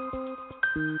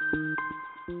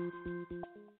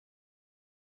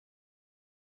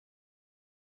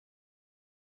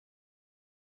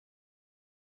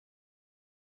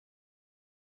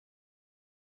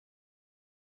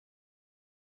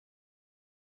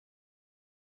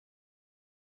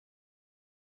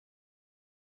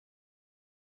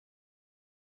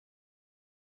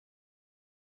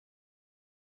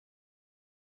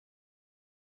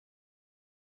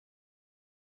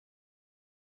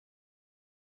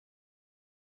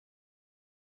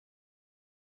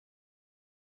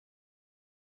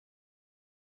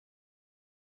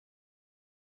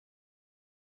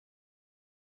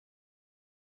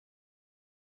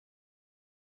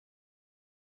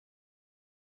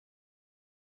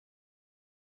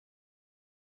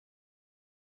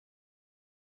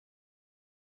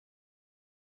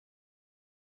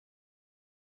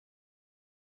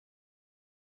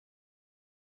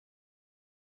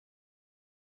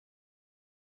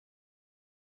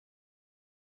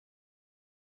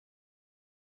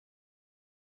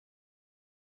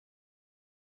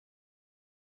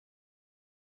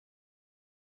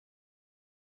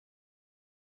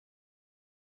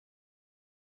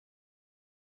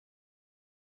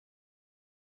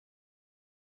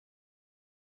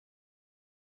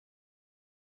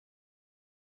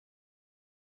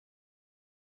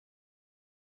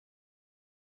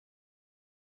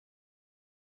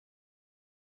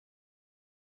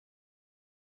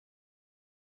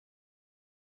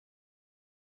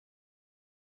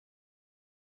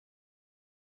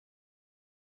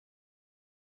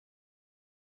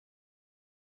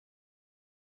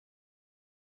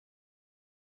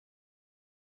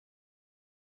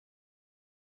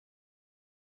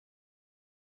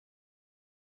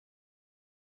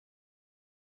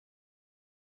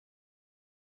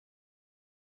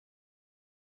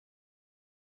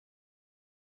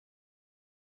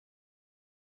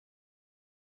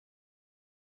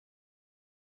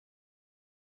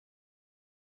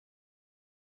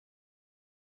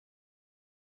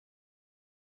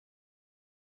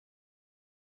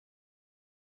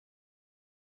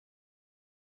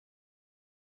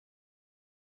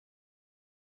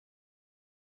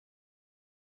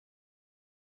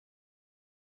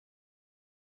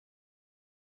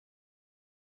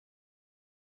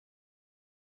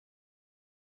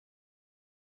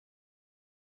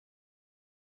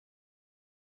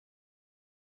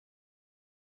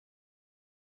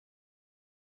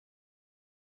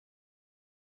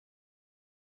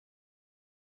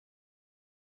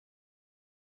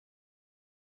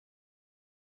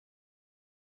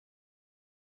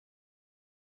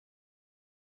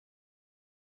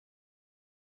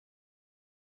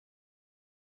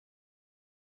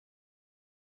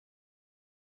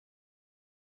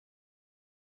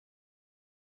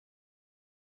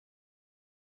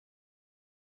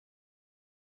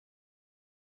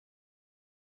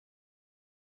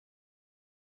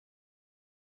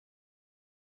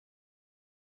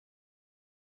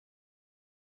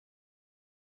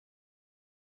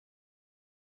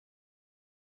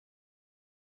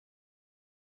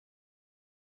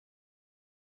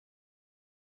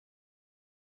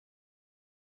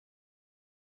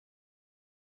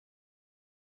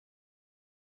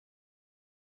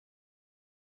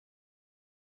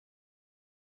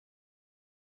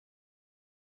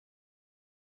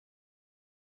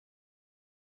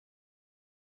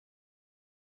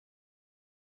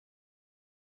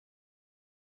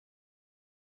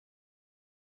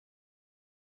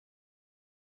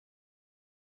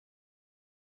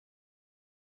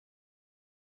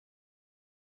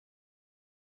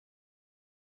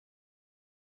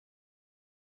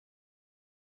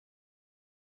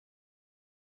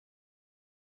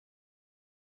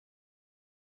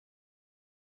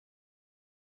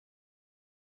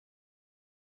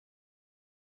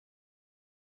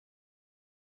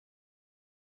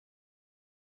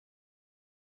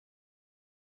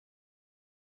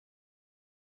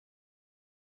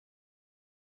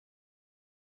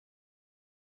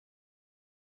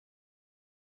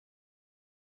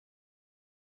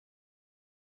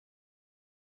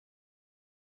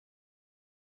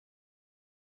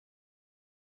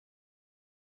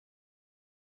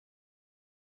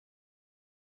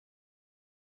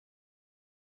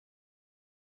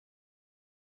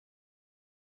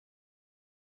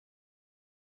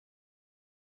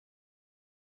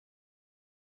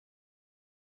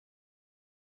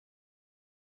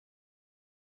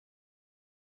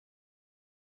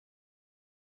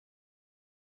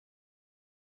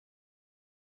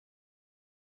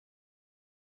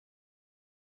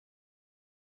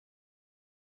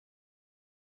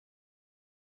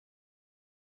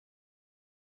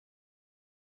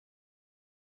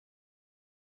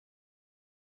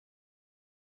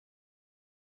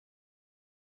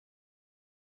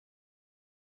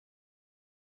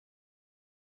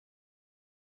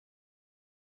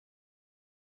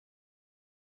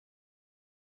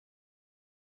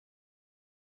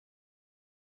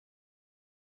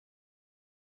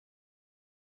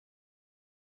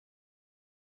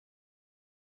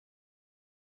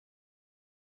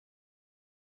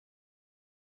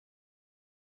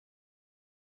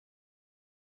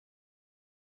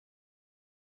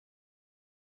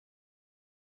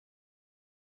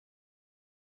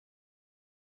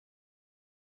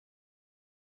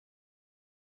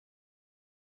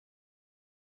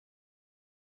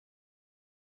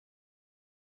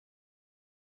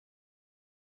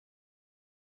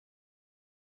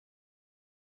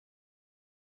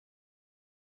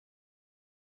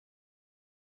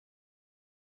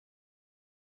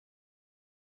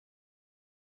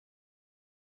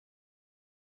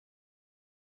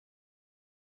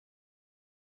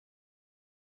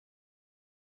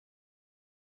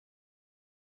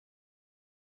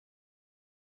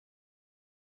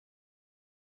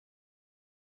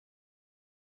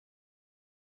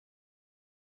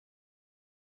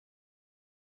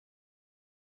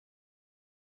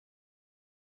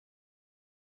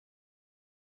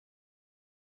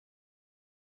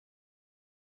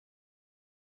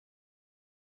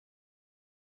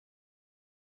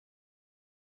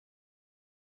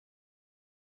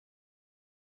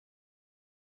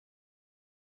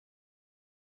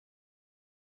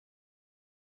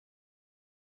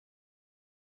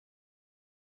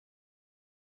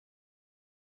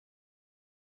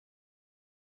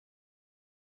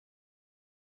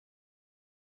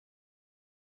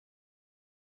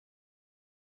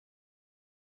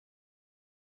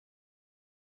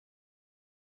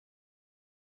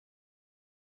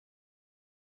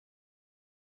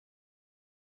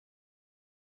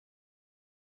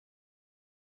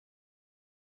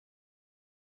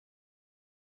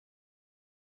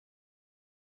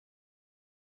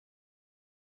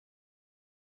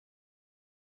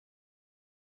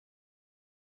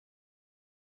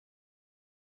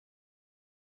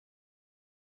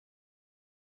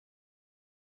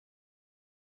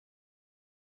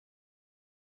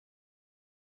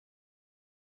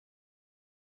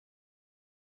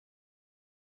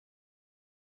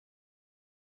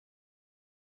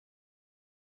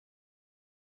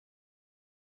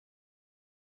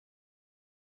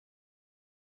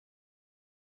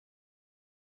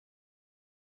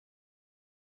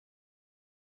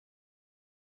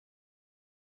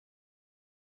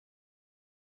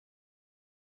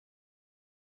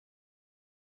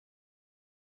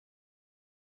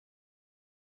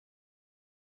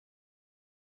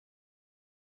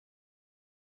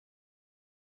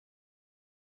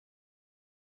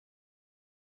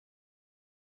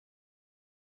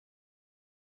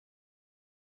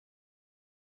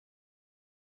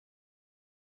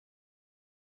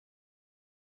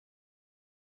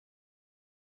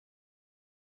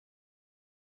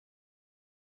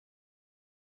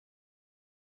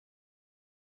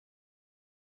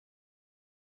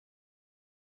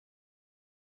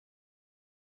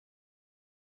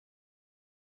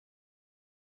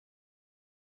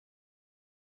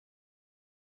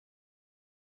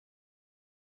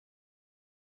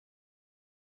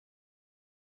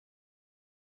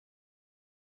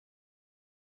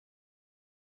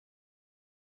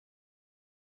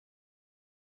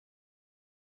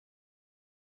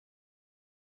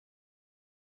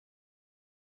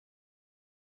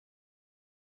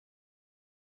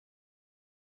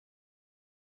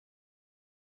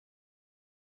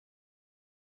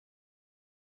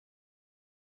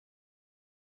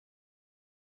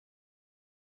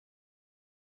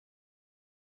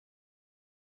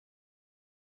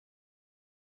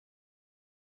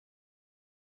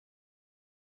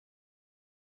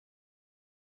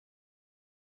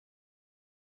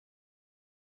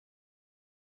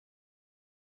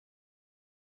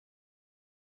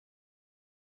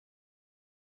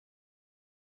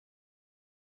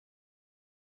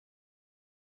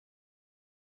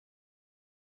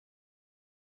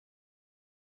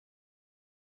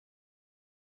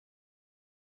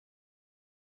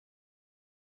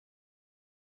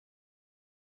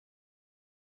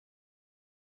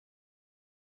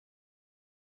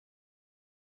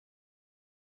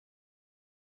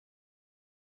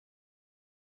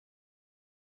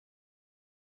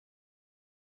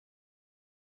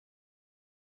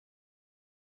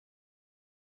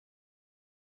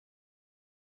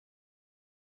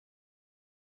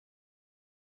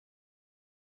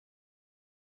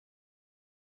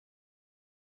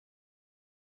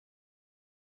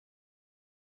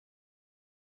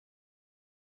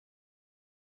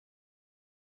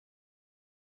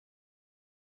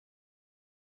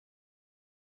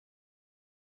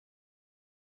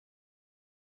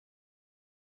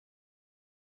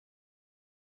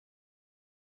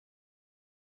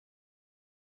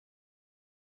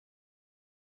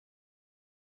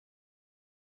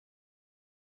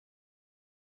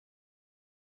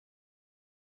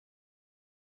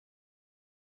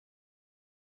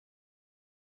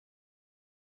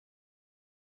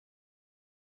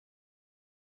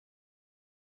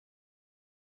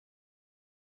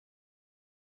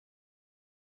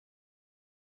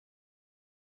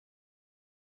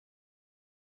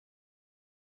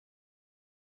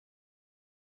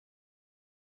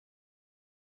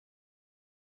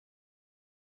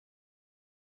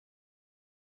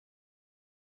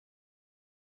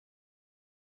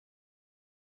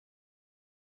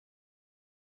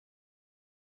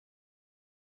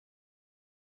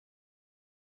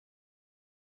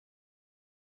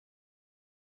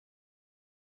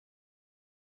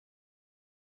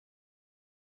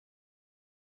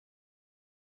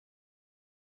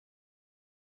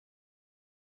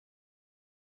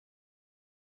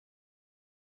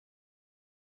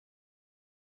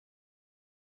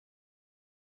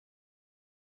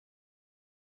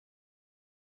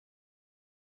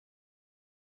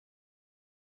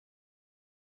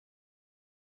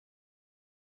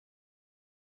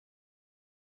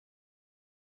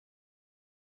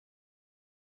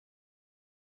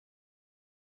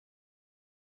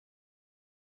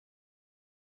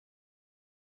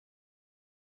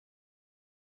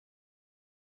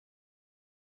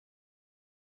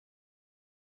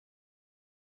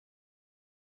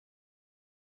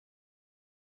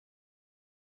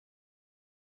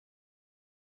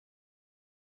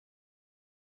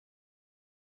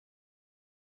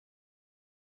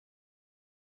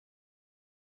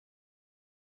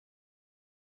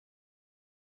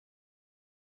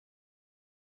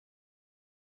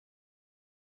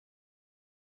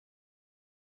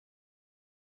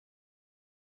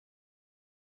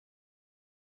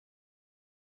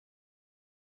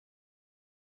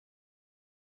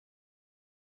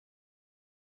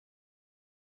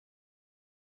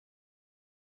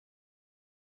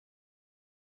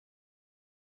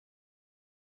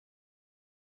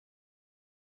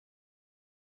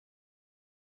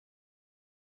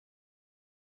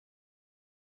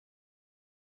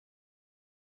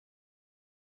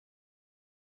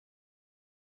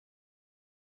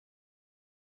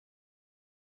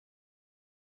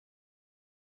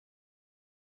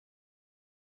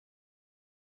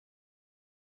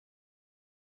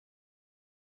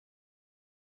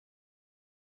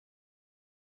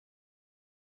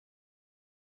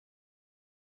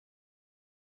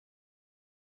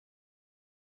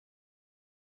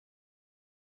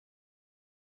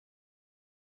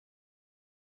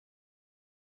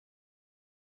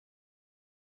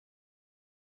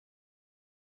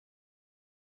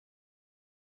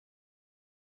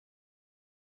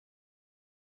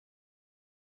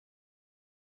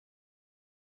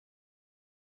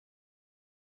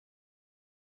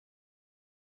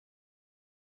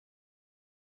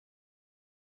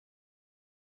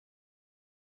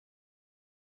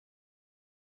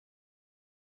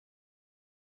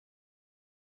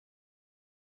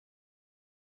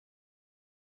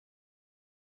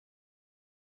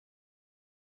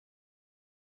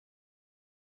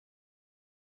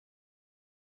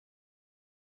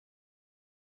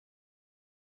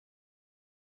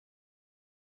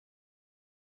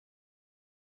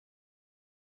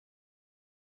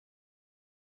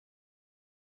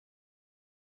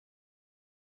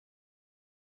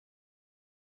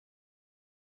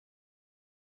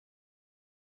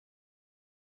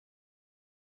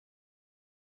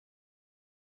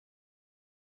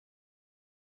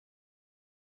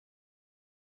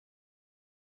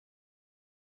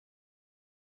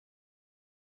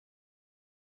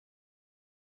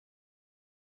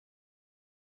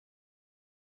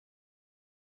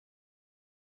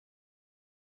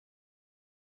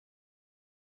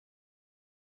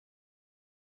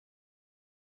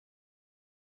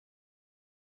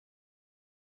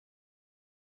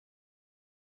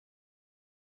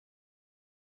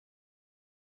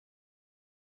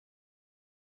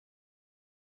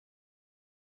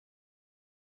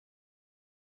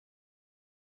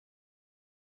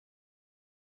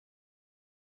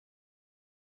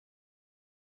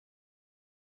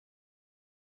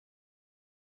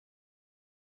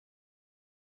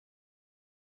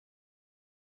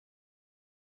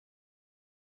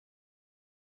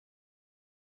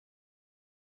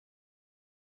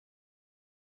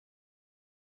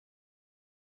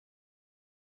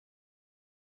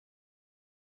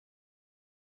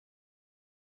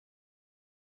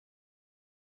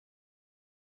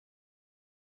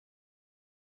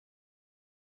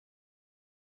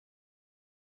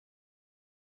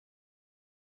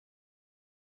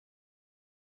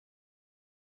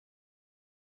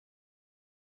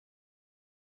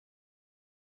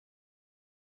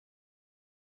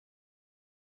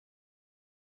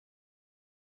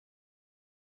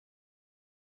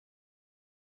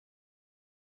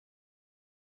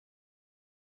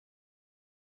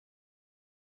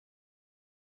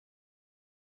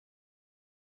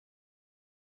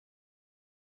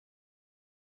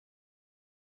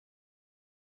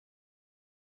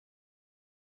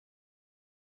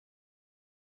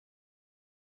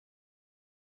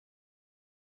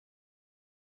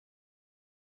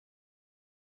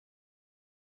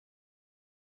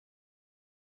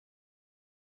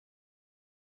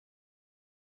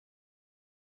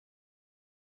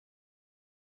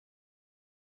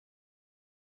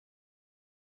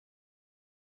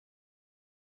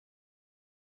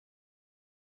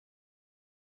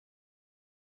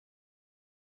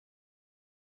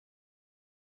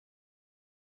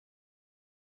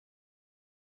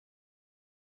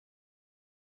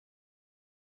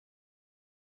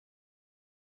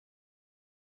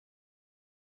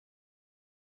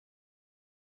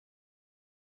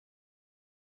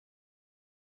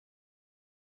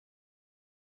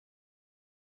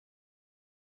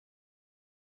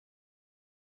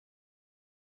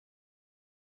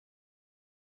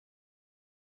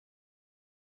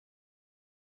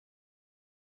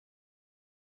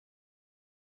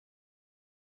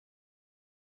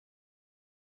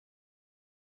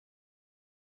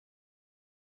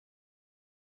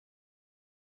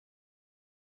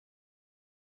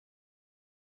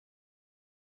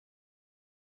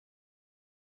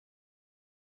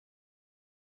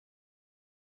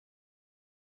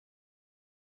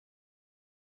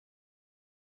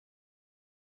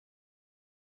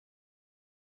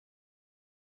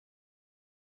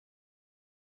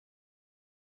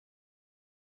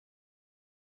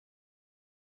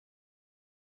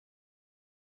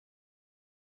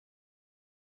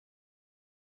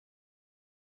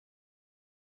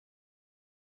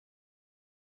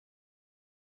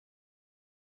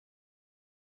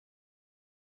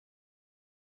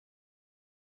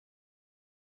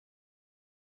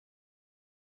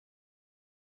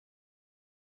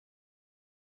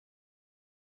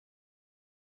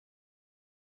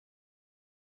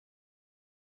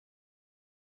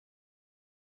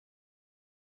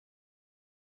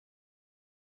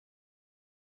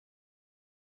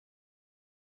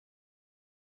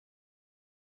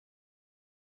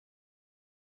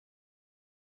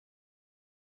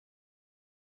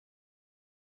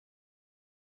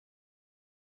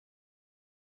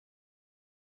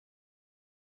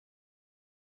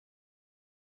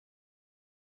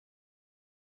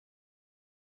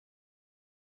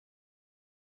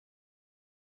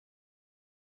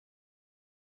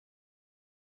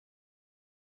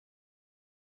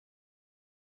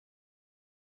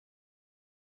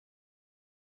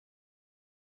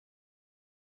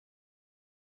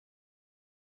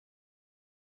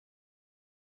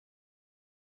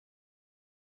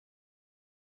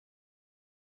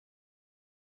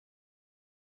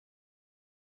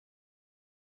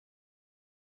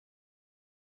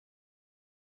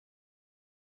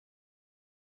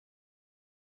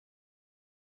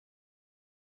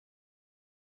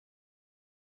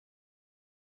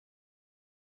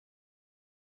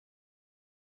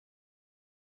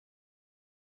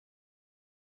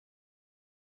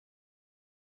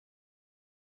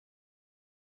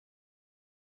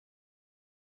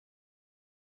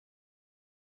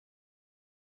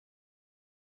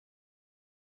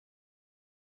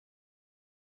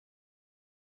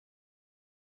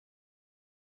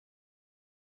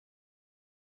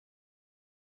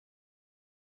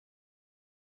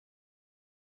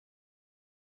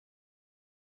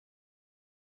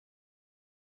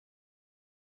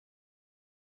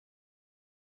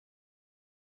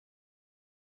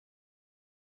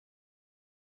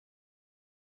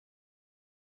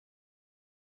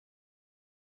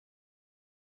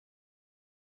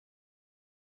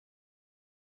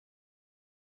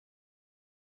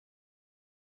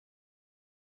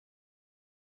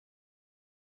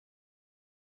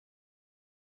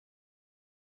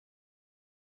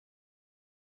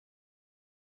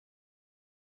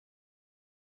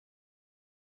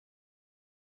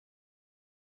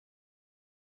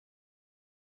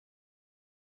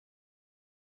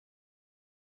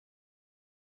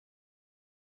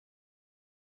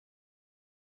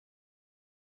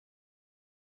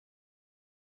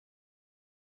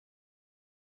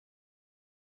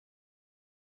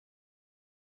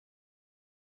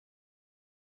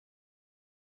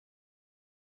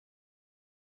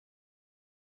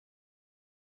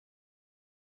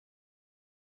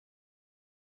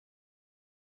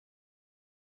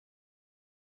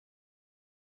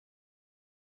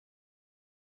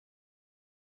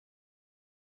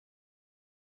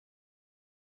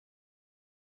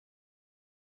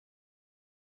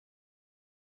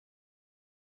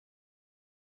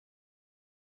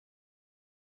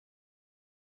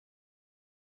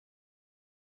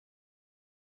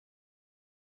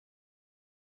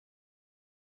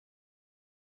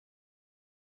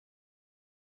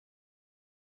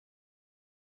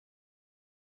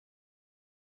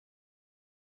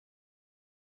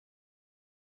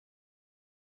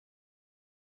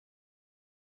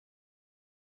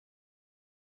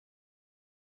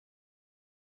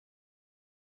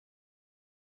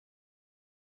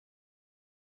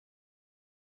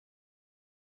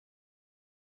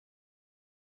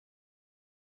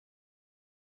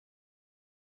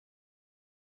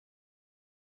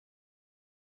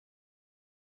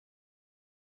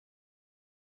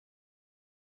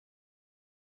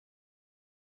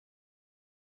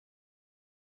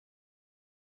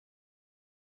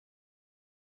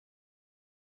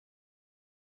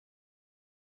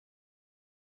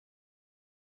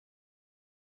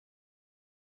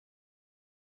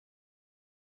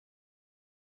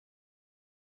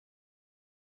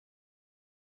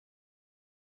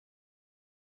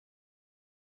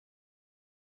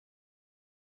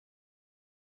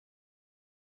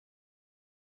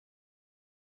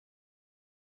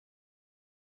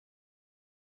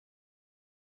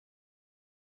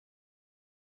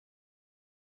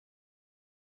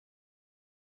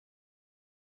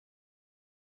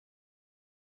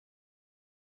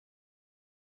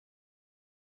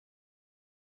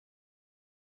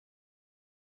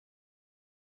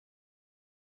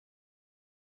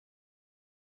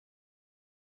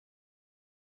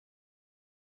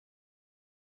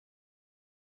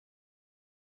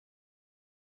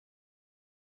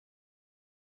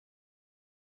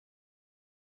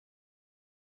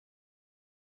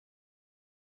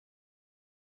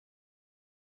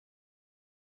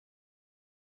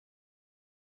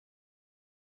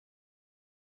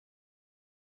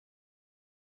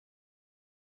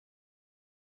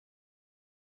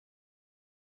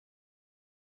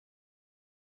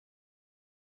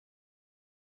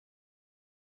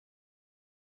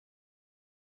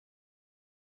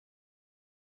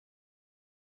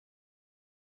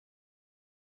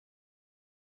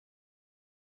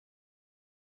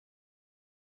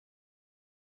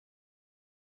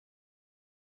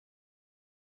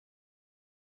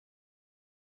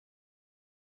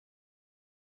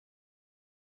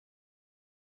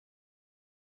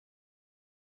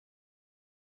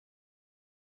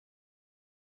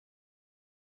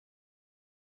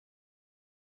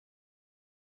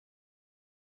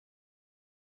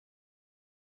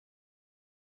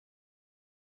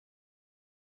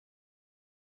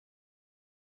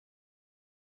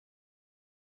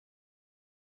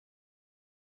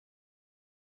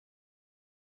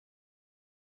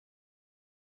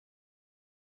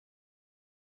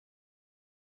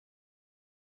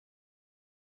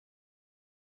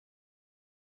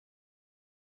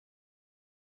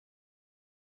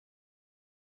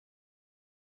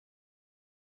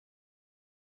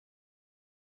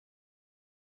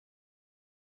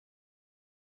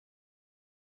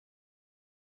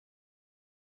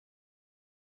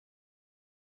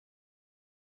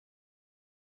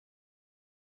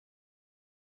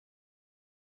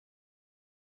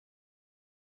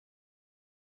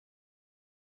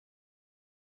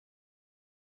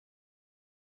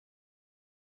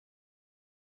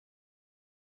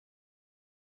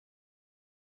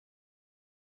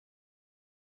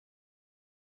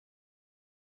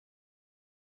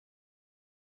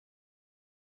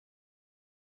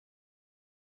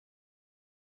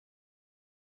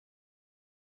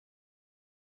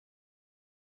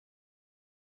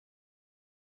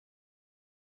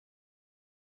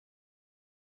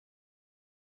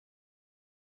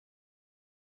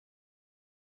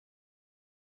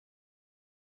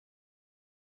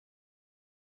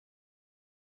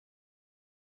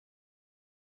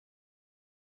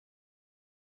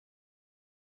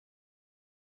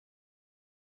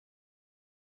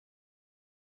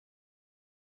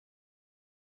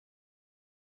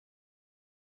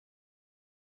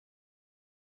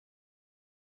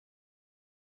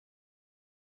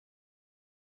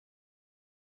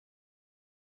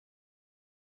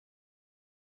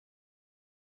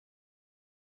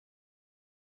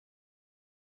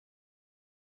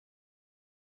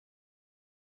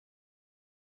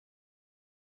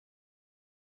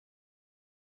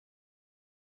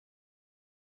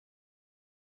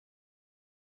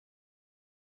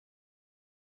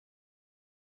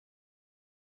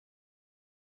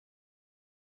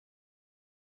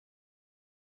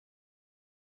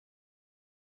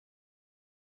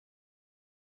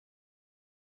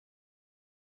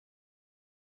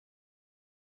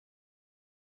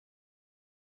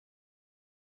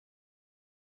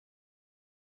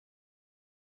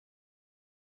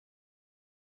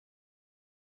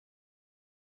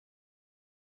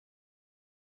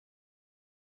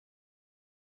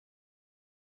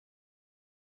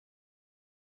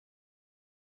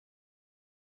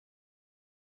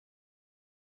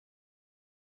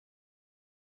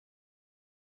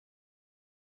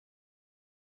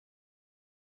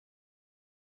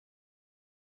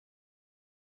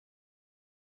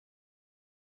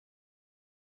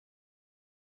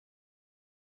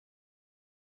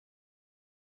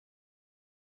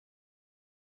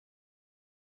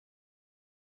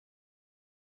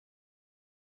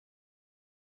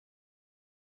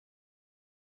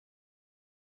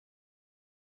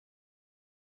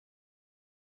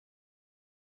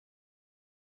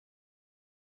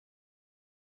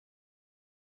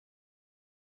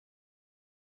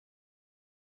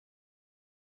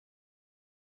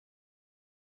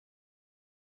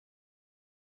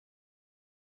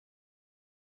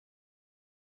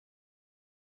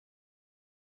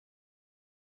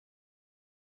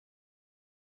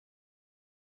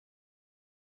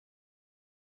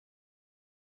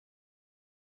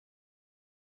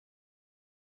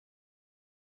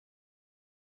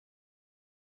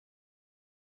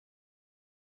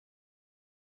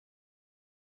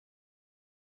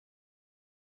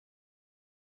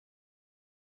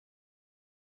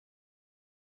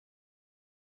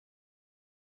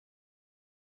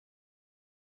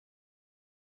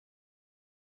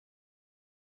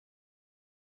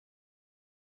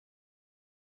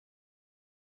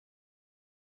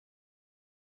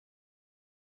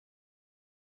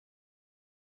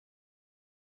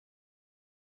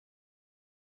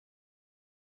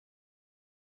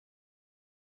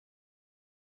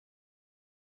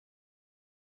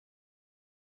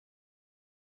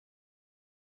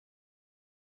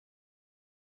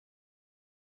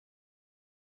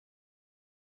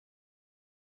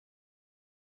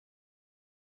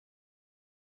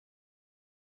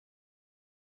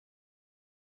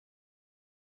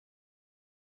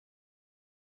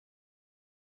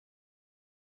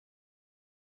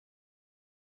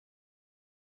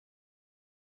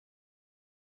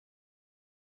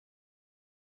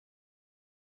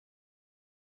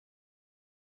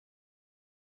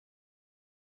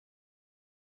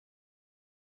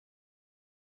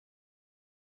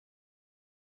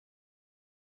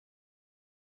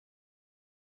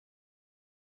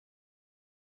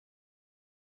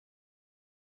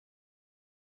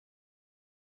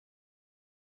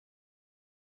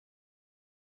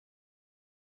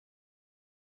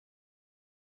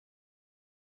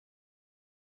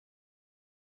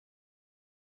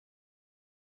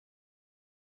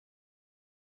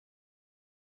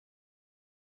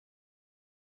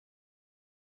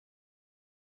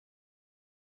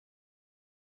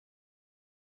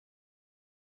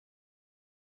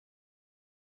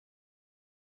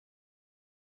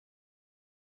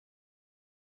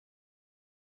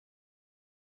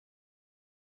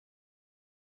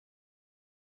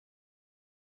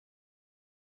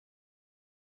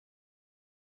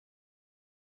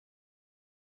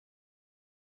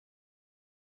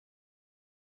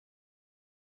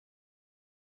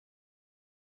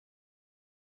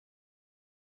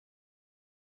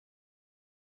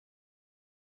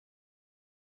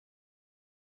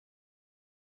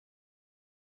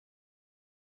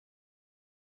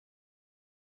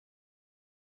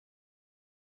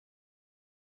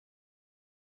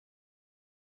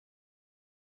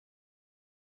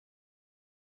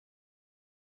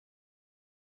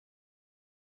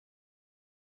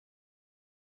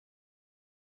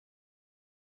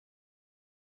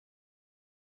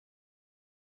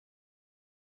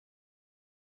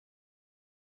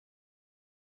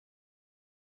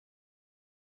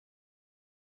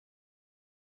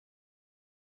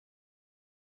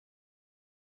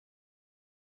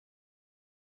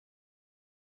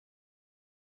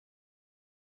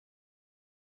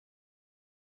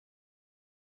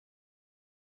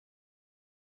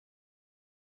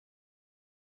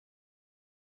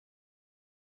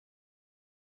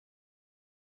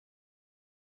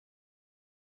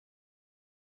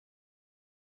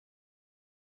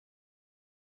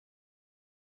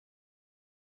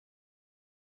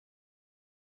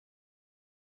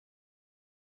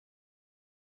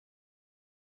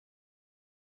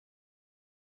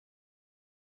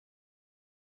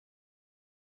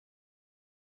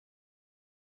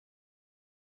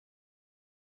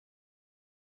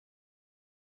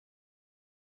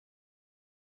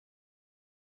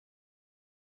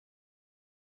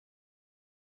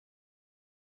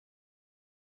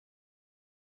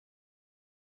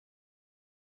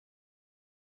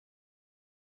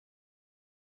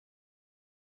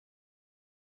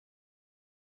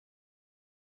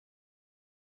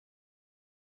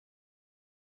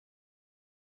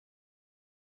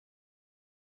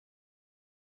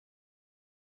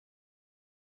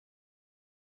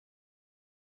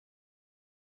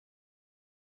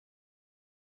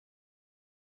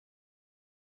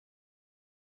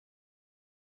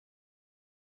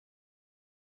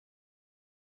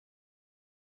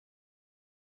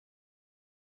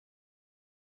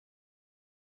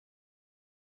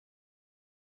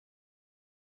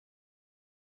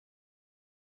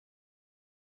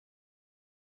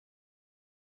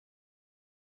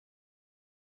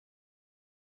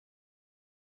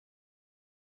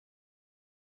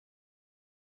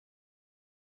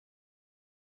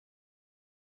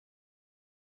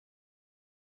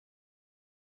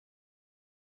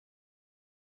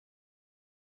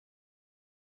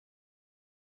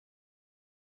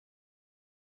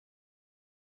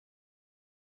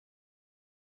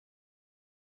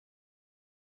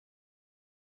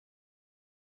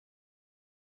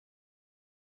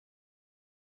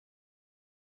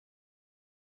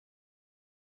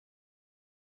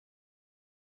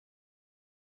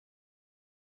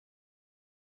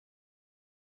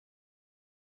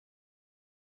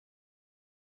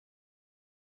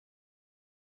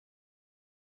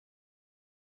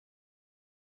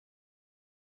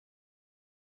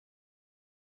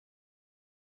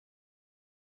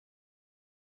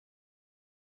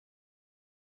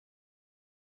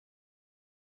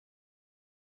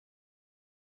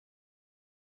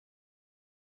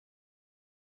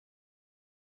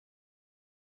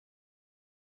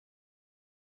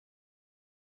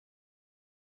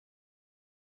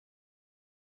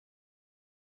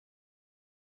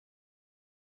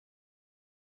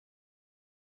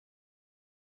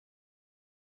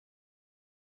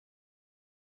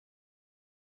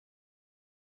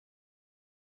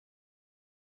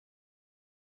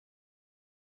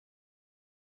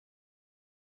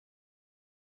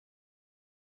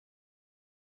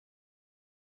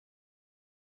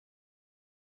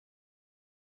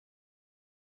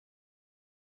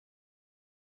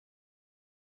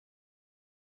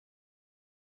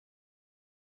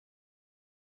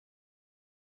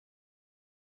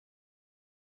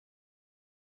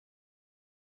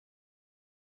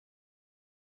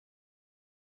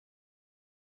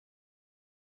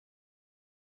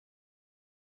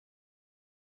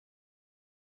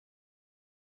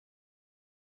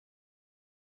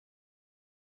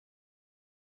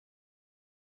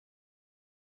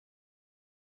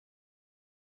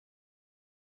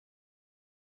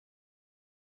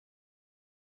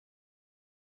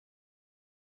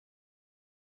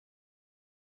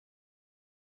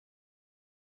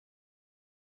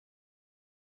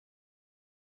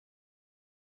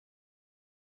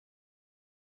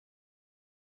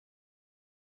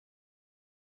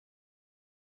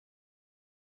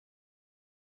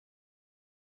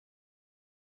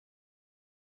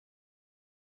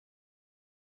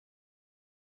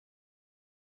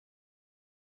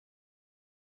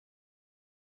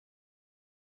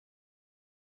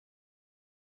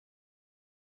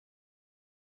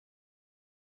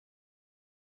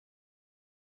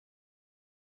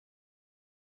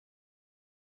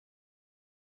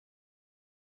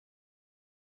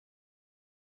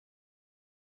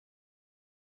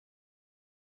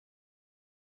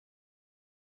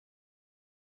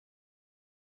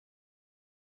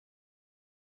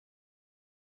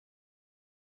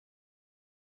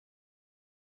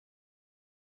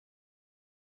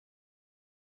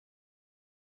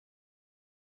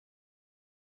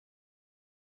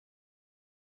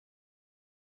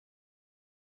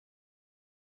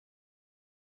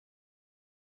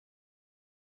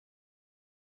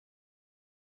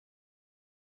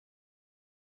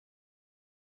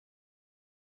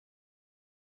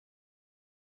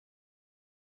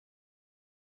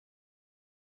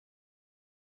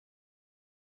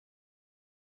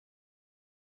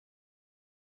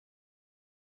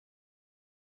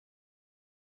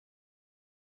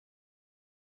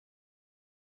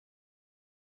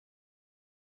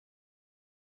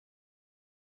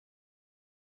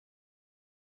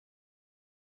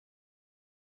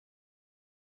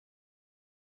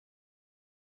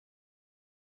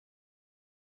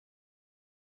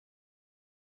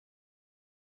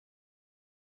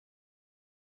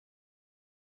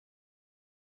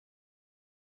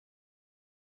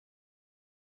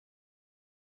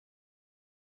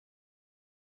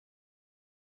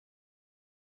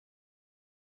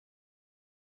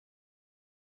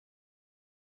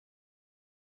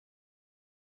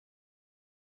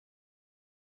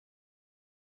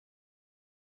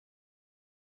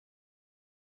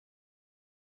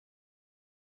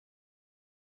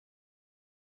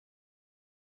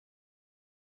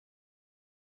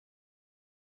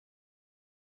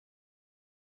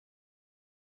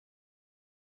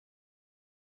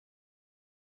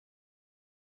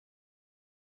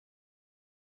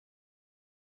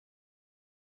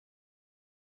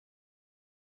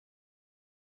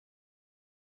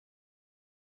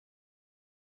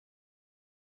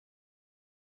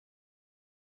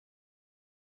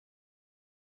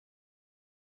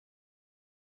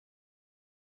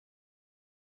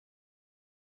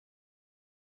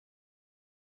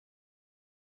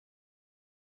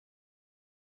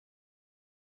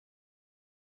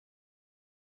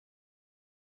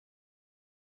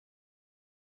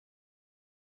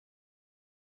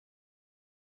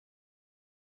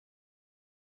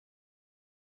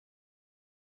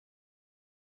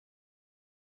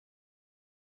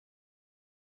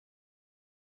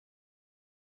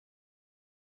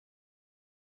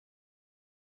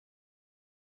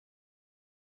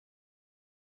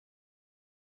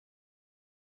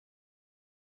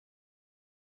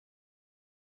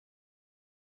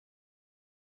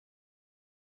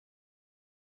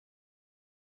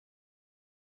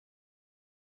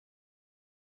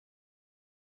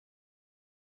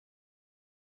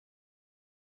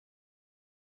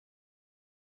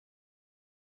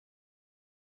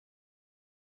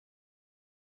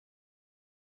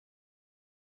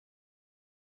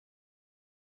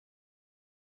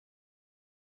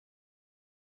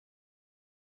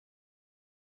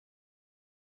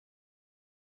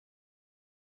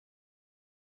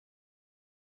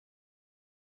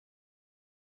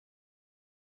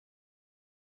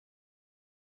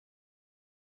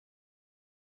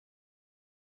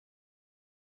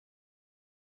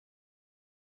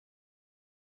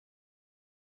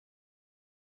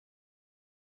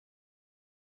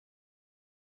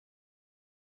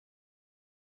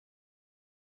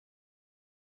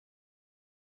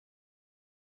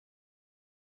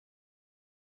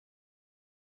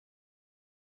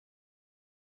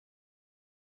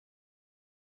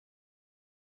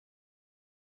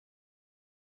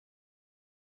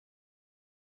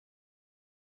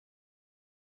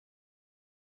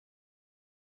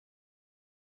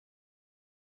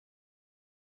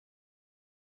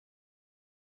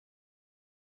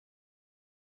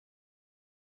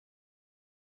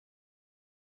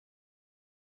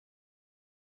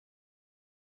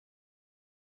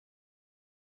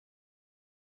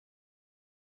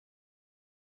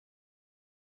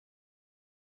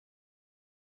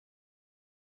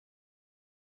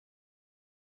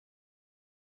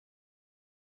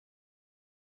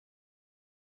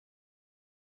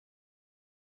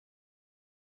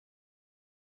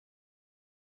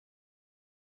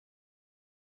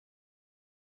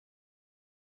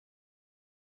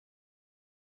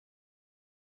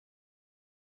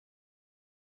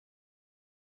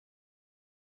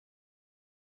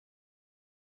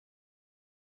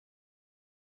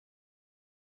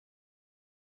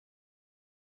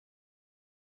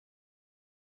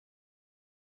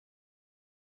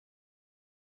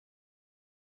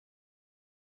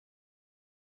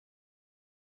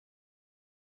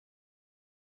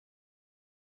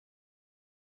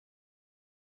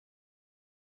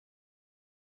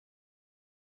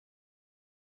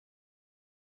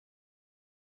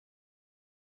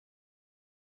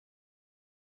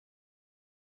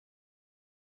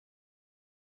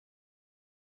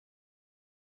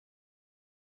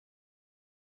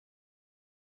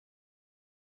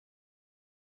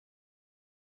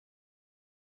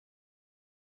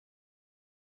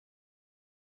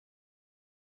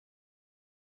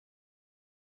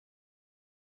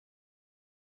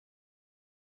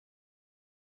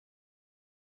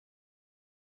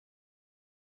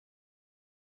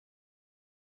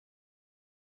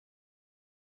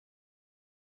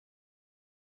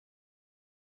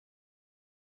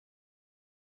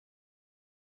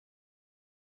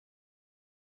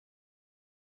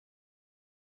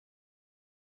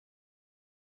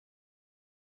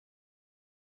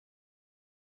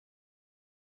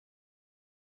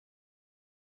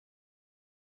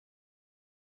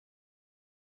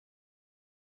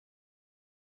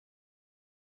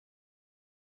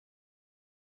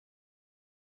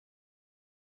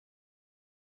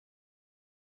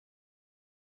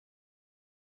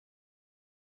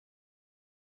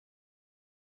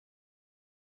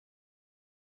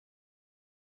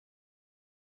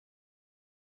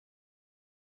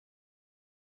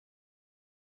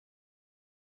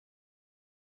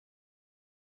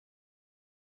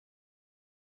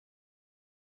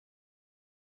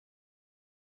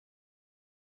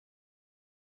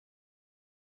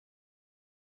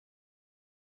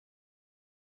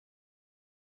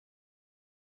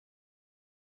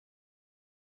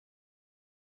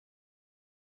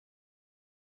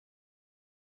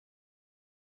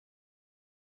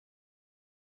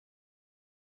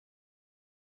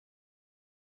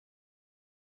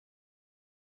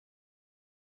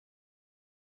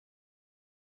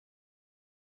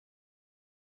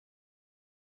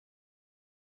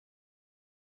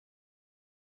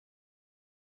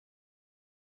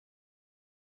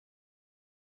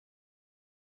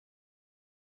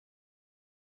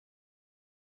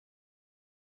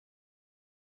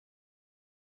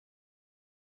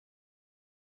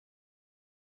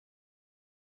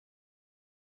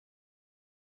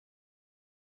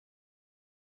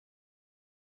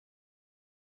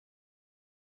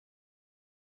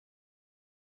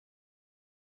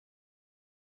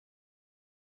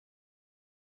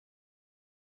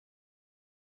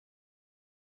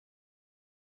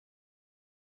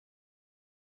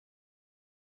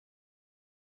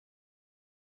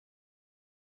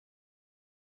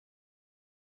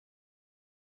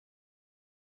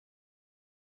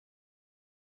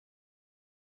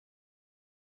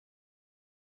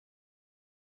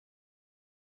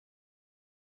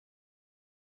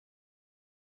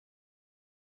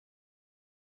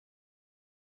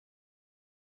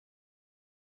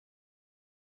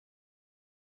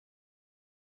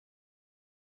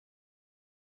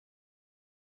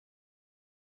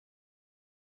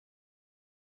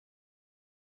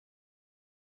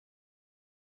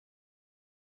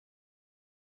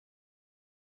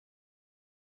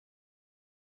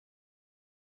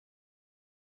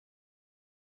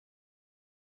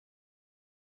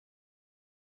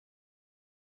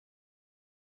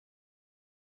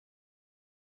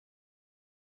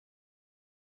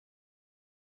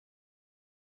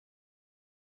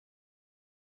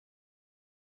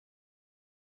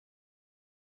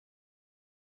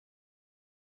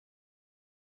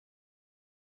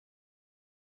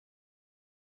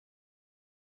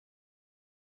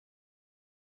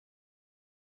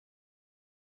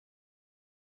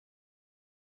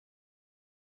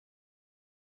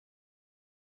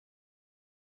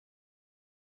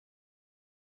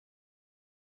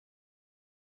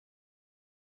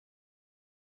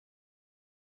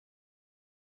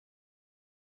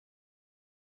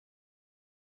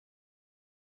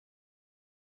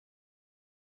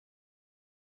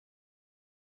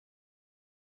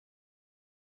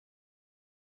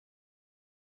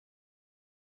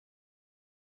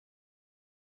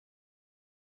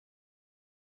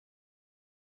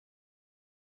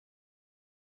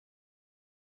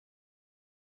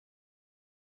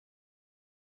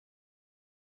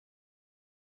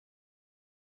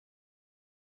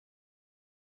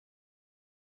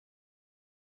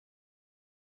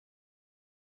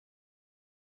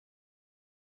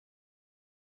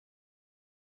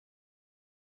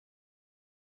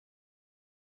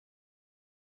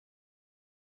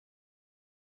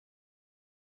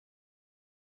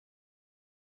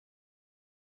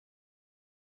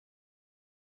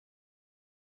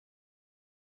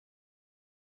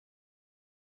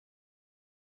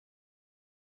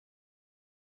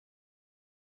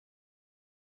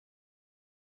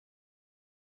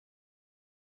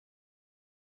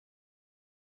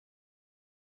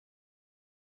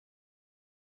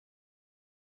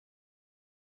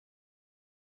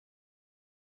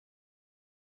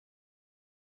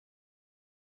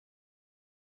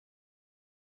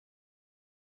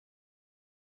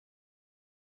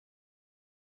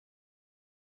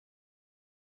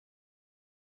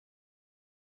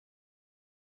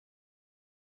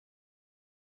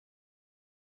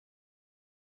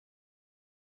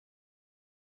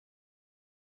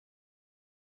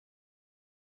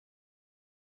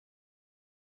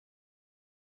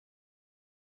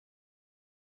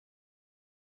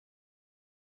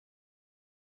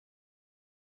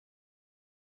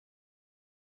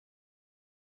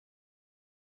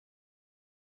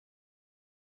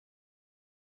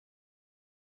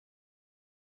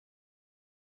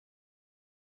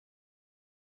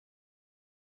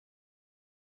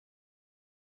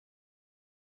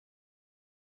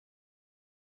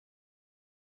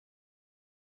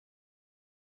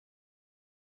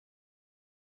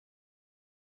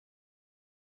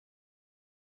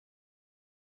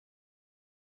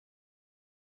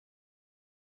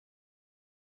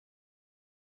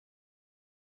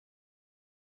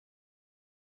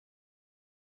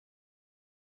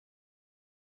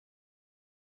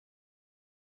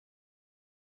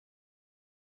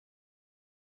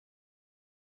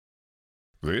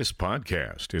 This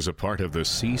podcast is a part of the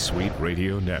C-Suite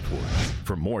Radio Network.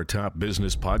 For more top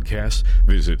business podcasts,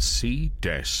 visit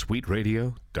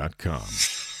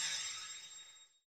c-suiteradio.com.